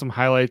saw some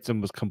highlights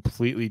and was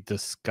completely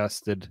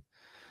disgusted.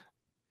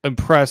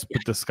 Impressed,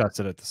 but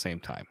disgusted at the same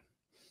time.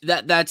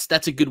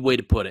 That's a good way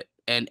to put it.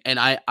 And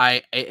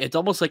I it's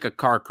almost like a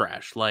car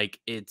crash. Like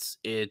it's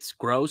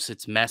gross,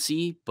 it's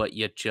messy, but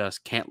you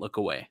just can't look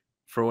away.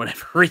 For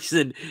whatever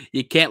reason,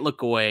 you can't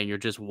look away, and you're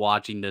just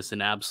watching this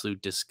in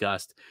absolute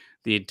disgust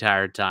the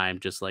entire time,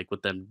 just like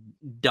with them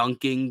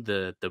dunking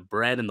the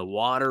bread in the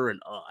water, and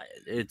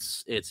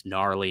it's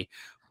gnarly.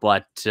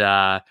 But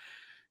no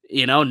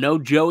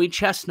Joey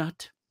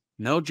Chestnut.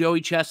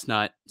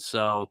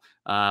 So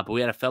but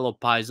we had a fellow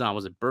Paisan.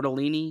 Was it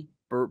Bertolini?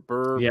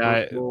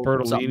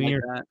 Bertolini.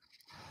 Like that.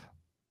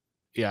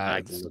 Yeah,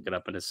 I can look it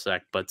up in a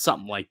sec, but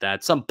something like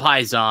that. Some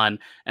Paisan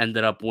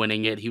ended up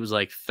winning it. He was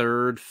like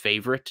 3rd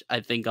favorite, I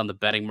think, on the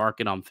betting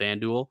market on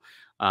FanDuel.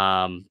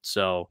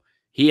 So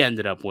he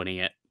ended up winning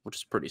it, which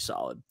is pretty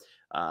solid.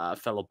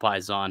 Fellow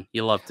Paisan,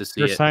 you love to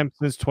see it. First time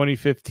since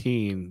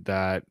 2015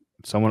 that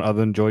someone other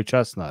than Joey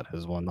Chestnut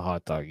has won the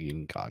hot dog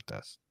eating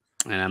contest,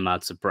 and I'm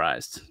not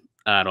surprised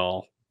at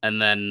all.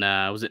 And then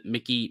was it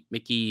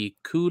Mickey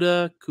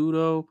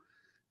Kudo?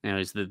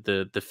 Anyways,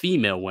 the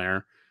female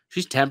winner.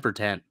 She's 10 for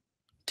 10.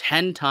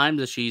 10 times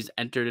that she's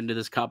entered into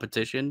this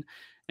competition,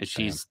 and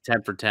she's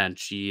 10 for 10.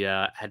 She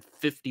had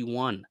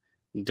 51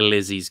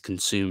 glizzies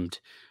consumed,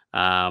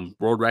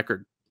 world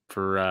record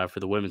for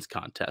the women's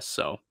contest.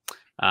 So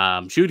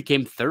she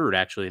came 3rd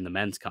actually in the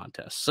men's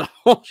contest. So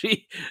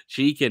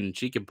she can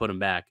put them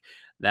back.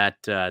 That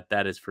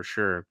is for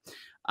sure.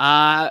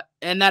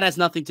 And that has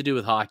nothing to do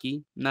with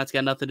hockey, and that's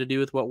got nothing to do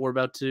with what we're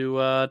about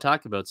to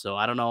talk about. So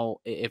I don't know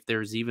if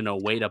there's even a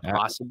way to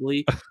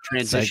possibly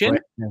transition.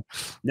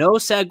 No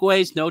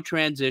segues, no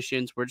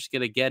transitions. We're just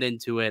going to get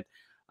into it.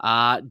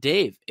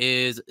 Dave,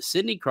 is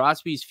Sidney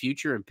Crosby's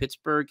future in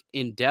Pittsburgh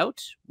in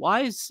doubt?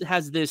 Why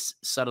has this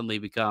suddenly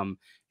become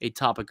a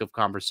topic of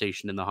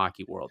conversation in the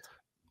hockey world?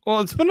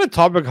 Well, it's been a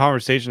topic of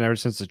conversation ever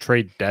since the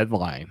trade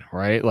deadline,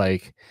 right?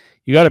 Like,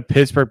 you got a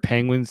Pittsburgh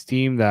Penguins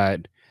team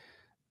that,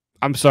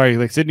 I'm sorry,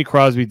 like Sidney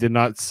Crosby did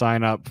not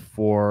sign up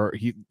for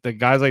the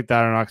guys like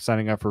that are not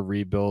signing up for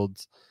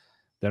rebuilds.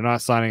 They're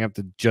not signing up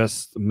to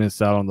just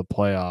miss out on the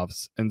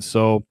playoffs. And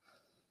so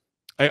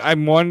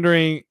I'm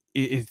wondering,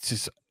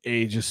 it's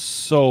just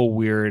so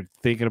weird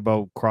thinking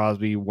about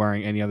Crosby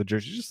wearing any other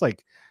jersey. Just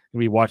like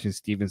gonna be watching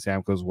Steven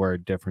Stamkos wear a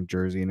different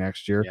jersey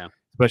next year,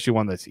 especially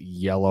one that's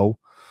yellow.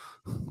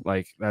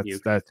 Like that's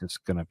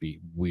just gonna be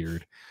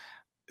weird.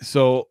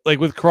 So like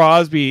with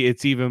Crosby,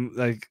 it's even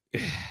like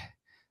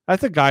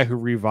that's a guy who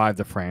revived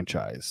the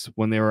franchise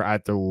when they were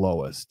at their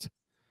lowest.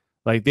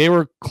 Like they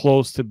were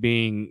close to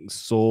being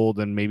sold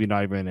and maybe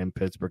not even in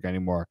Pittsburgh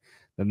anymore.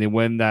 Then they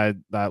win that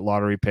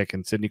lottery pick,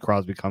 and Sidney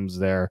Crosby comes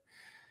there,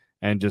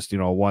 and just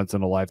once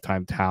in a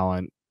lifetime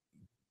talent.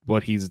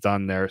 What he's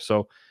done there,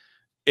 so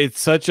it's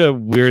such a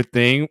weird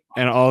thing.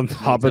 And on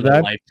top of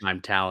that,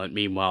 lifetime talent.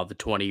 Meanwhile, the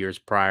 20 years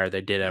prior,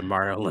 they did have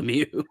Mario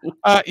Lemieux.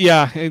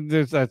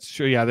 That's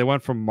true. Yeah, they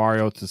went from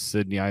Mario to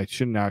Sidney. I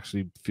shouldn't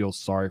actually feel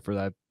sorry for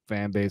that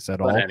fan base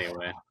at all.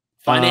 Anyway,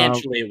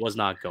 financially, it was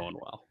not going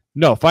well.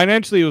 No,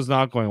 financially, it was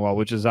not going well,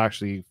 which is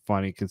actually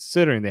funny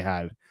considering they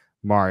had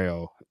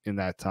Mario in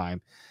that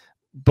time.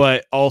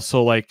 But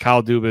also, like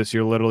Kyle Dubas,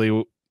 you're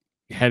literally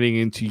heading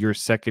into your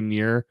second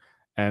year,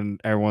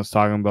 and everyone's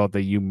talking about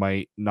that you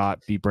might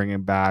not be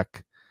bringing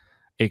back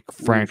a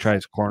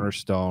franchise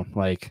cornerstone.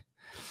 Like,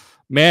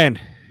 man,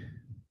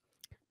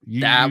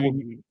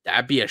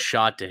 that'd be a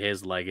shot to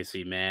his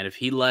legacy, man. If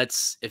he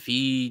lets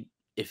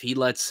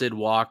Sid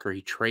walk, or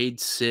he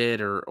trades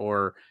Sid,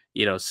 or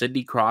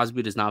Sidney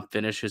Crosby does not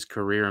finish his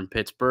career in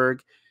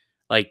Pittsburgh,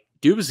 like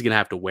Dubas is gonna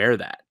have to wear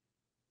that.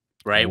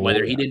 Right,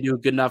 whether he didn't do a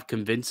good enough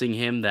convincing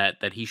him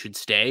that he should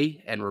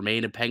stay and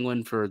remain a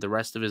Penguin for the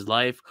rest of his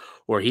life,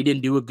 or he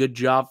didn't do a good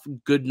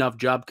enough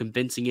job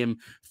convincing him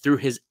through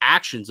his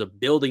actions of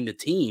building the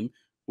team,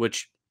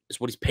 which is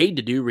what he's paid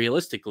to do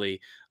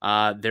realistically.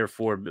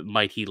 Therefore,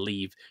 might he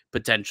leave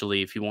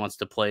potentially if he wants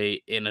to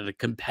play in a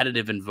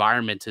competitive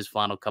environment his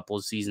final couple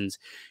of seasons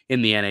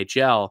in the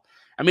NHL.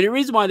 I mean, the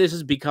reason why this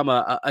has become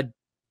a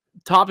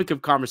topic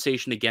of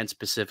conversation again,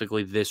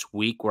 specifically this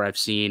week, where I've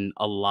seen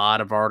a lot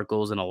of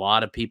articles and a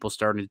lot of people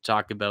starting to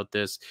talk about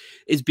this,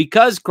 is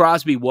because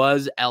Crosby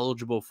was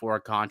eligible for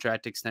a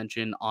contract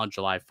extension on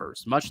July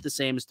 1st, much the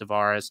same as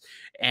Tavares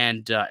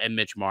and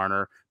Mitch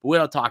Marner. But we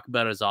don't talk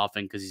about it as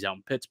often because he's out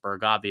in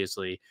Pittsburgh,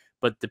 obviously.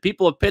 But the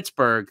people of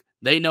Pittsburgh,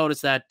 they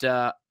noticed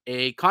that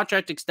a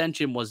contract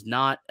extension was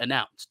not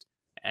announced,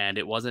 and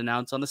it wasn't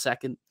announced on the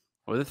 2nd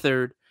or the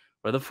 3rd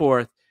or the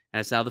 4th. And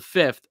it's now the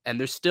 5th, and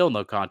there's still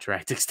no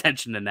contract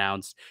extension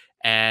announced.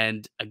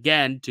 And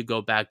again, to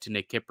go back to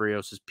Nick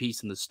Kypreos'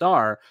 piece in the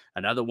Star,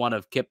 another one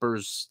of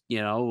Kipper's,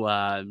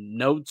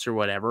 notes or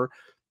whatever,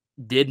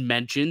 did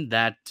mention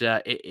that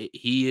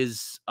he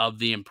is of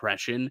the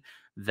impression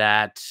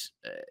that,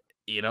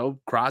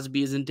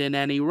 Crosby isn't in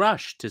any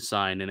rush to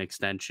sign an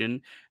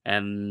extension.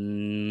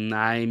 And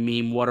I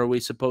mean, what are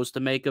we supposed to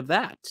make of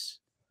that?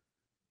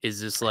 Is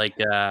this like,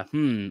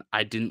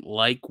 I didn't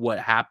like what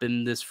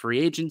happened this free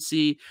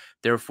agency,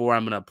 therefore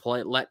I'm going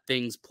to let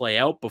things play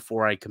out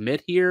before I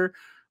commit here?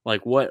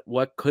 Like,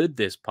 what could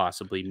this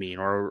possibly mean?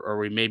 Or are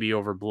we maybe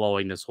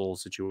overblowing this whole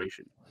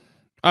situation?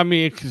 I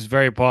mean, it's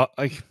very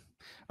like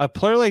a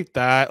player like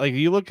that. Like,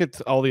 you look at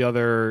all the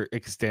other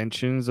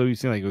extensions that we've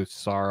seen, like with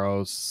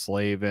Saros,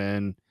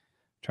 Slavin.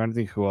 Trying to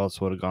think who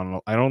else would have gone.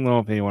 I don't know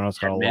if anyone else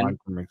got a line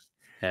from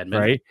Hedman.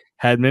 Right,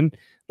 Hedman.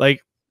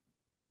 Like,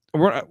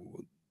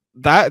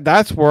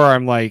 that's where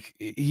I'm like,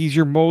 he's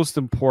your most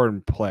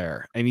important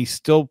player, and he's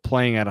still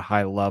playing at a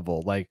high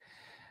level. Like,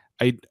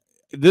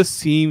 this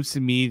seems to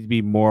me to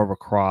be more of a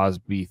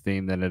Crosby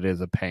thing than it is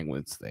a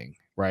Penguins thing,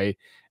 right?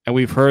 And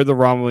we've heard the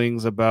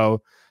rumblings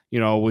about,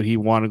 would he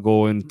want to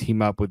go and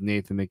team up with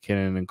Nathan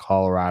McKinnon in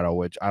Colorado,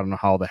 which I don't know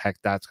how the heck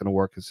that's going to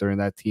work, considering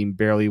that team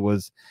barely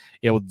was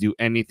able to do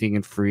anything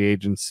in free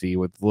agency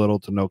with little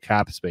to no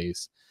cap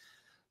space.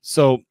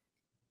 So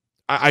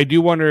I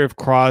do wonder if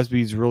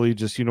Crosby's really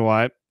just,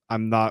 what?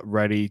 I'm not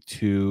ready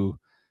to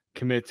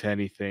commit to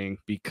anything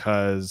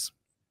because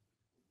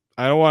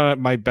I don't want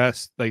my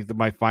best, like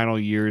my final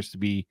years to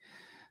be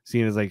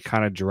seen as like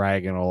kind of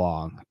dragging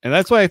along. And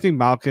that's why I think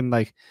Malkin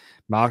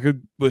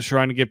was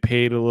trying to get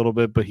paid a little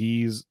bit, but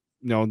he's,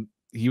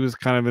 he was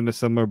kind of in a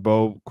similar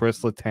boat.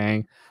 Chris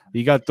Letang,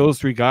 you got those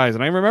three guys.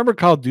 And I remember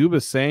Kyle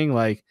Dubas saying,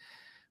 like,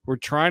 we're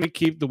trying to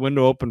keep the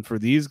window open for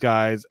these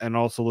guys and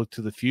also look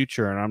to the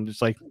future. And I'm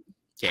just like,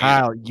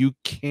 Kyle, you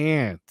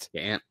can't.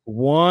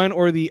 One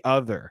or the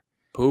other.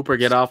 Poop or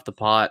get off the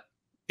pot.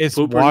 It's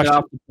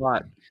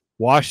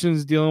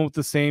Washington's dealing with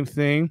the same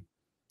thing.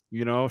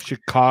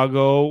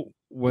 Chicago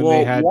when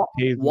they had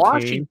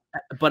Washington,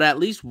 but at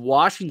least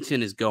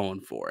Washington is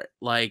going for it.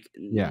 Like,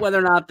 whether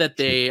or not that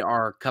they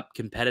are cup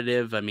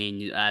competitive, I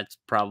mean, that's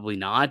probably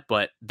not,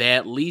 but they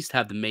at least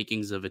have the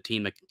makings of a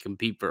team that can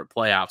compete for a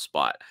playoff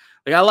spot.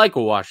 Like, I like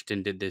what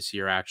Washington did this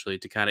year, actually,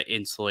 to kind of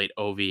insulate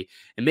Ovi.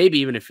 And maybe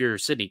even if you're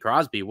Sidney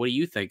Crosby, what are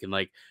you thinking?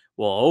 Like,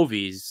 well,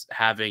 Ovi's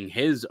having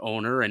his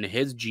owner and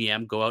his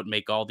GM go out and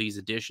make all these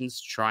additions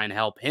to try and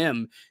help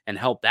him and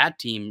help that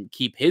team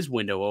keep his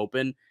window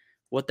open.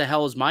 What the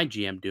hell is my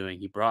GM doing?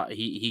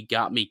 He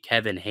got me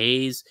Kevin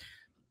Hayes,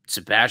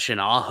 Sebastian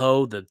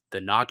Aho, the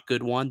not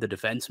good one, the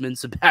defenseman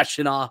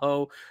Sebastian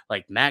Aho,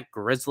 like Matt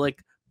Grzelcyk,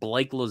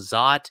 Blake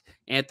Lizotte,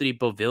 Anthony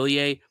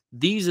Beauvillier.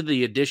 These are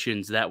the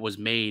additions that was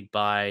made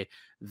by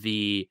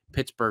the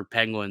Pittsburgh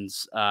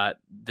Penguins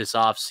this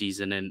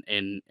offseason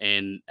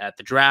and at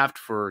the draft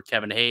for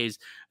Kevin Hayes,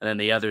 and then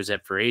the others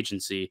at free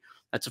agency.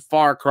 That's a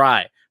far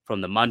cry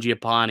from the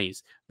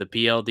Mangiapanis, the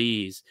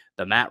PLDs,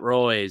 the Matt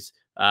Roys,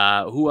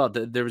 Who else?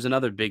 There was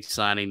another big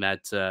signing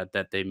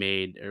that they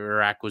made,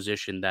 or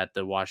acquisition that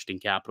the Washington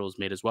Capitals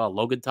made as well.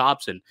 Logan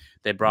Thompson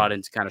they brought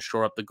in to kind of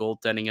shore up the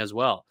goaltending as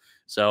well.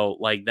 So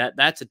like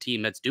that's a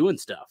team that's doing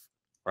stuff,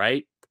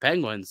 right? The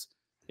Penguins,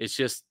 it's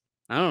just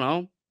I don't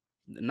know,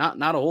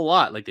 not a whole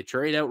lot. Like they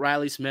trade out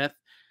Riley Smith,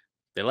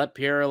 they let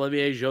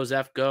Pierre-Olivier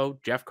Joseph go,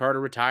 Jeff Carter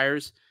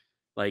retires.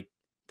 Like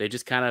they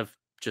just kind of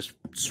just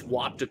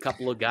swapped a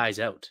couple of guys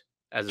out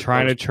as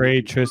trying to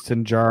trade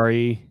Tristan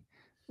Jarry.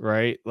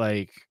 Right,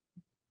 like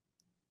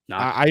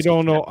I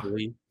don't know.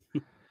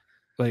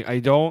 Like I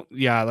don't,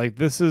 yeah. Like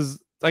this is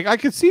like I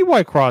could see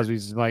why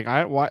Crosby's like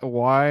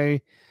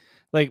why.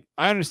 Like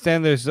I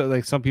understand there's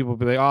like some people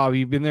be like, oh,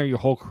 you've been there your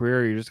whole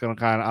career, you're just gonna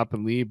kind of up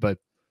and leave. But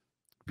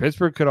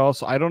Pittsburgh could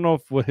also, I don't know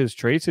if with his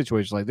trade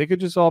situation, like they could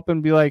just up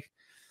and be like,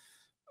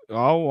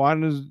 oh,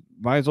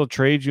 might as well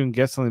trade you and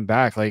get something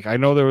back. Like I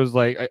know there was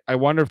like I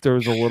wonder if there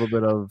was a little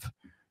bit of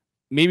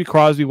maybe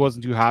Crosby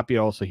wasn't too happy to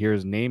also hear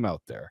his name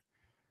out there.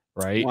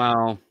 Right.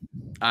 Well,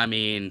 I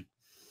mean,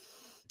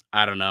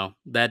 I don't know.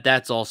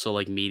 That's also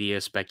like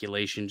media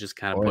speculation, just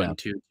kind of putting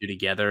two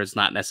together. It's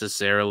not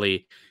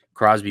necessarily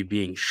Crosby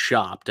being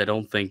shopped. I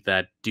don't think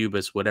that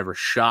Dubas would ever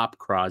shop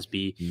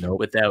Crosby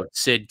without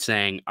Sid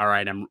saying, "All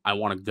right, I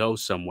want to go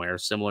somewhere,"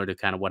 similar to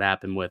kind of what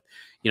happened with,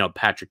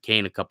 Patrick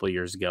Kane a couple of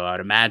years ago. I'd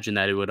imagine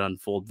that it would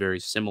unfold very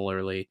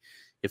similarly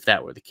if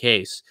that were the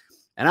case.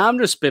 And I'm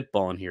just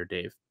spitballing here,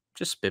 Dave.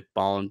 Just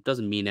spitballing.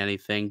 Doesn't mean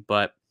anything,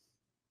 but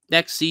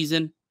next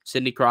season,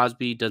 Sidney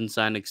Crosby doesn't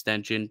sign an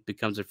extension,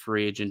 becomes a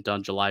free agent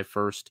on July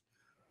 1st.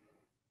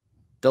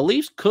 The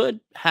Leafs could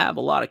have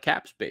a lot of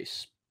cap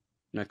space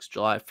next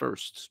July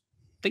 1st.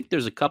 I think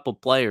there's a couple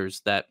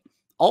players that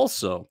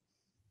also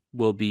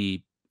will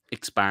be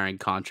expiring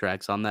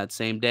contracts on that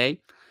same day.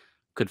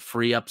 Could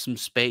free up some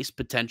space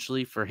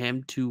potentially for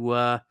him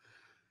to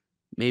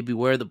maybe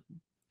wear the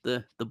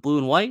blue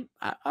and white.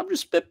 I'm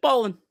just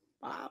spitballing.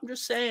 I'm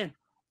just saying.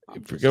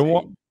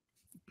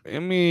 I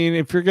mean,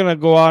 if you're gonna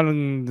go out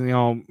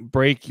and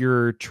break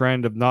your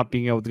trend of not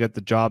being able to get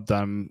the job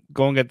done,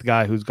 go and get the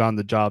guy who's gotten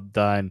the job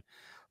done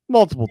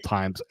multiple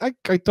times. I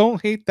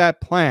don't hate that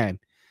plan.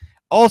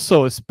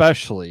 Also,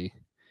 especially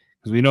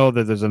because we know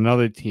that there's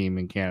another team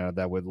in Canada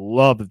that would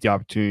love the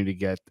opportunity to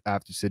get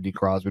after Sidney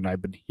Crosby, and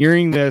I've been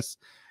hearing this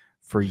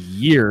for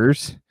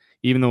years.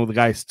 Even though the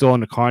guy's still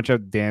under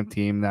contract, the damn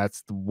team,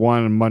 that's the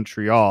one in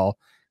Montreal.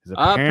 Is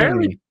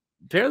apparently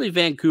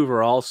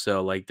Vancouver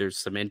also, like there's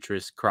some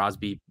interest.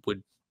 Crosby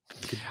would.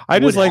 I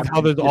just like how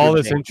there's all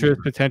this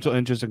potential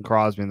interest in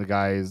Crosby, and the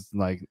guy is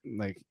like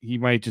he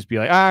might just be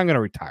like, I'm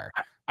gonna retire.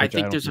 I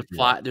think there's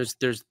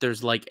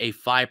there's like a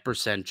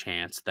 5%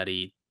 chance that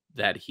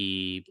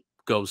he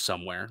goes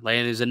somewhere. Like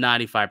there's a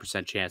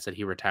 95% chance that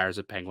he retires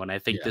a Penguin. I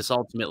think this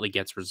ultimately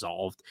gets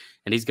resolved,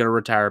 and he's gonna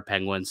retire a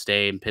Penguin,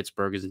 stay in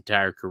Pittsburgh his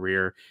entire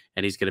career,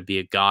 and he's gonna be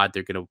a god.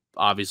 They're gonna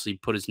obviously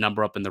put his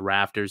number up in the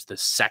rafters the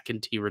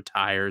second he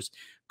retires,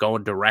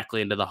 going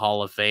directly into the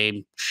Hall of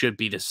Fame. Should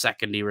be the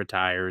second he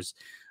retires.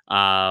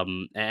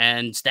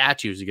 And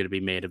statues are gonna be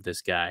made of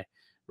this guy,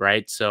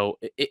 right? So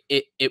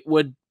it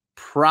would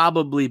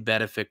probably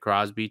benefit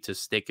Crosby to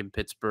stick in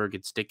Pittsburgh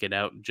and stick it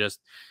out and just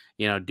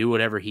do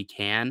whatever he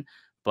can.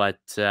 But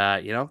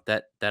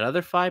that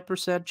other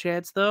 5%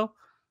 chance, though,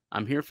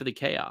 I'm here for the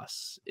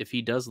chaos. If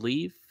he does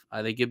leave,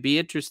 I think it'd be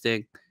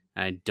interesting.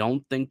 I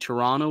don't think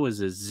Toronto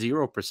is a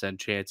 0%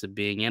 chance of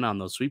being in on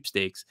those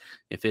sweepstakes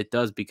if it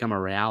does become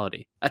a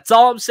reality. That's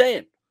all I'm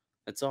saying.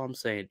 That's all I'm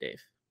saying,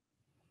 Dave.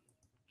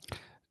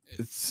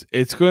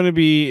 It's going to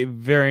be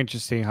very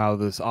interesting how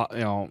this,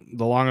 the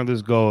longer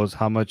this goes,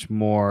 how much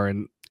more,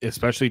 and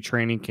especially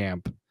training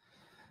camp.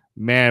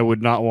 Man, I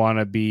would not want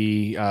to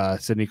be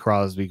Sidney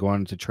Crosby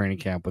going into training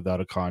camp without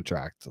a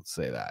contract. Let's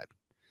say that.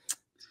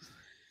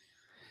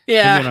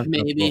 Yeah,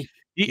 maybe.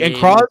 And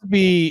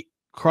Crosby's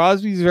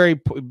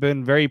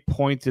been very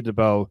pointed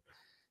about,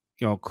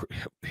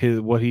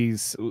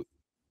 what's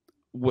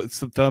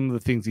some of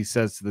the things he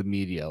says to the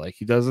media. Like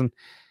he doesn't.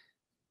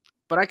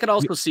 But I could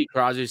also see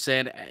Crosby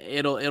saying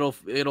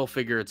it'll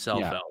figure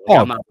itself out. Like,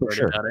 I'm not worried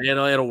about it.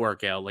 It'll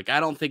work out. Like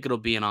I don't think it'll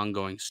be an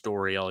ongoing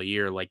story all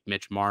year like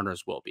Mitch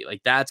Marner's will be.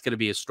 Like that's going to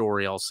be a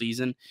story all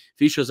season. If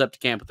he shows up to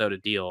camp without a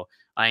deal,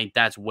 I think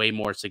that's way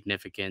more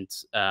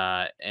significant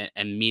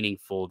and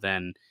meaningful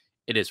than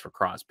it is for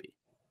Crosby.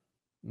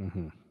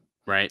 Mm-hmm.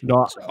 Right?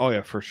 No. Oh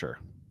yeah, for sure.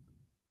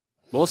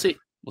 We'll see.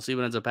 We'll see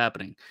what ends up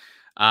happening.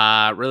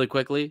 Really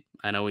quickly,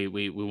 I know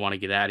we want to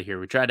get out of here.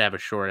 We tried to have a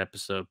short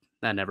episode.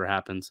 That never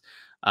happens.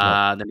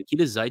 The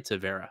Nikita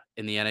Zaitsev era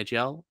in the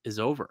NHL is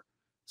over.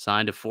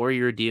 Signed a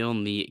 4-year deal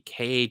in the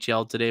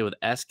KHL today with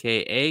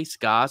SKA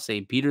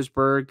St.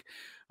 Petersburg.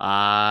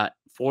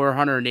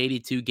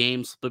 482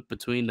 games split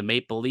between the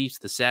Maple Leafs,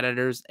 the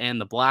Senators, and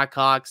the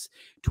Blackhawks.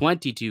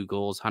 22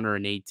 goals,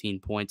 118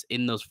 points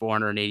in those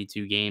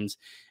 482 games.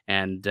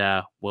 And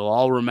we'll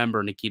all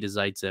remember Nikita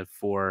Zaitsev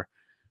for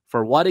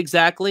what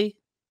exactly?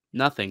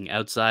 Nothing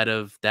outside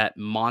of that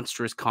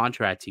monstrous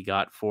contract he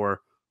got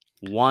for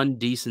one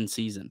decent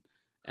season.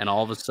 And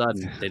all of a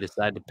sudden, they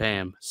decided to pay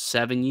him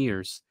 7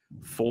 years,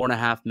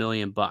 $4.5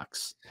 million.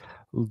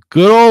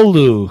 Good old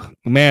Lou,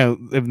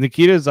 man. If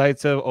Nikita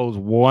Zaitsev owes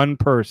one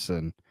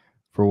person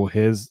for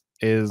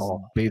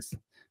base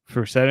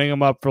for setting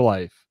him up for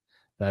life,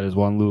 that is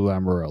one Lou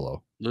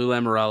Lamoriello. Lou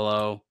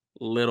Lamoriello,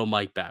 little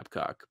Mike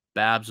Babcock.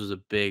 Babs was a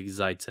big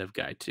Zaitsev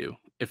guy too,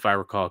 if I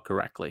recall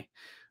correctly.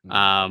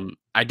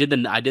 I did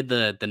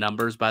the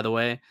numbers, by the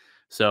way.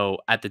 So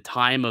at the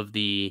time of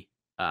the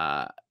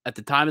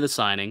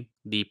signing,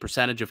 the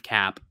percentage of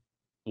cap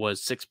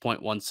was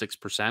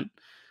 6.16%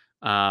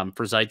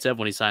 for Zaitsev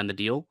when he signed the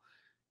deal.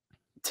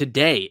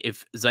 Today,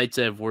 if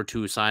Zaitsev were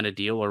to sign a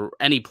deal, or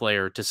any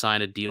player to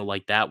sign a deal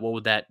like that, what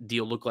would that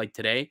deal look like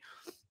today?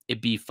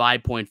 It'd be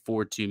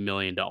 $5.42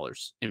 million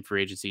in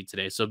free agency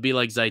today. So it'd be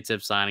like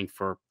Zaitsev signing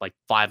for like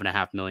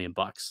 $5.5 million.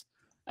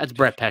 That's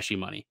Brett Pesce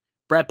money.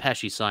 Brett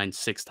Pesce signed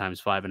 6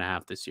 times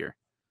 5.5 this year.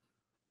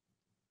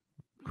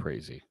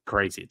 Crazy.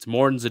 It's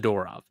more than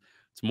Zadorov.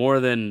 It's more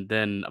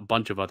than a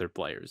bunch of other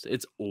players.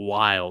 It's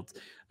wild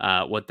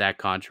what that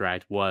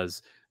contract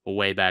was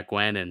way back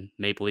when, and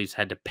Maple Leafs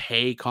had to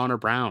pay Connor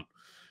Brown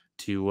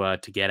to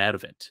get out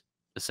of it,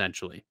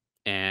 essentially.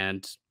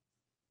 And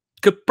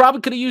probably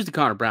could have used the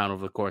Connor Brown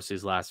over the course of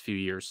these last few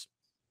years.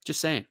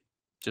 Just saying.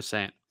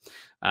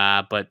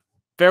 But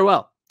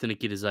farewell to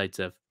Nikita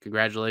Zaitsev.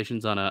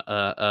 Congratulations on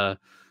a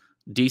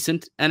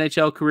decent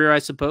NHL career, I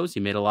suppose.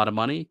 You made a lot of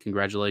money.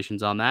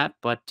 Congratulations on that.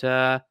 But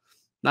not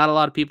a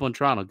lot of people in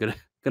Toronto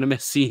gonna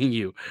miss seeing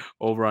you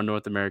over on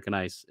North American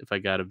ice, if I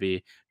gotta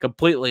be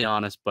completely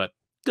honest. But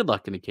good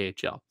luck in the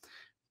KHL.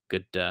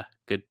 Good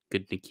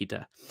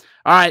Nikita.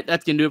 All right,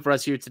 that's going to do it for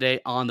us here today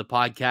on the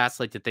podcast.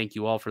 I'd like to thank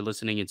you all for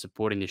listening and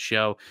supporting the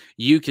show.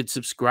 You could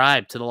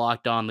subscribe to the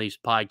Locked On Leafs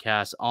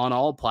podcast on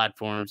all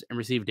platforms and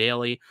receive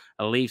daily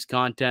Leafs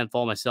content.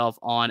 Follow myself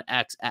on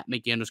X at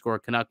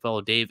Mickey_Canuck.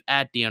 Follow Dave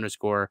at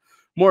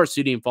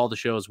D_Morassutti, and follow the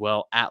show as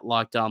well at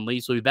Locked On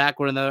Leafs. We'll be back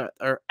with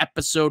another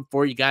episode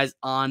for you guys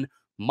on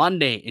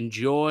Monday.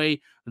 Enjoy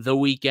the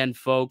weekend,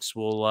 folks.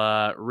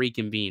 We'll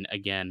reconvene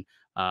again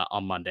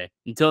on Monday.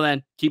 Until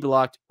then, keep it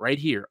locked right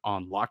here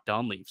on Locked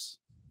On Leafs.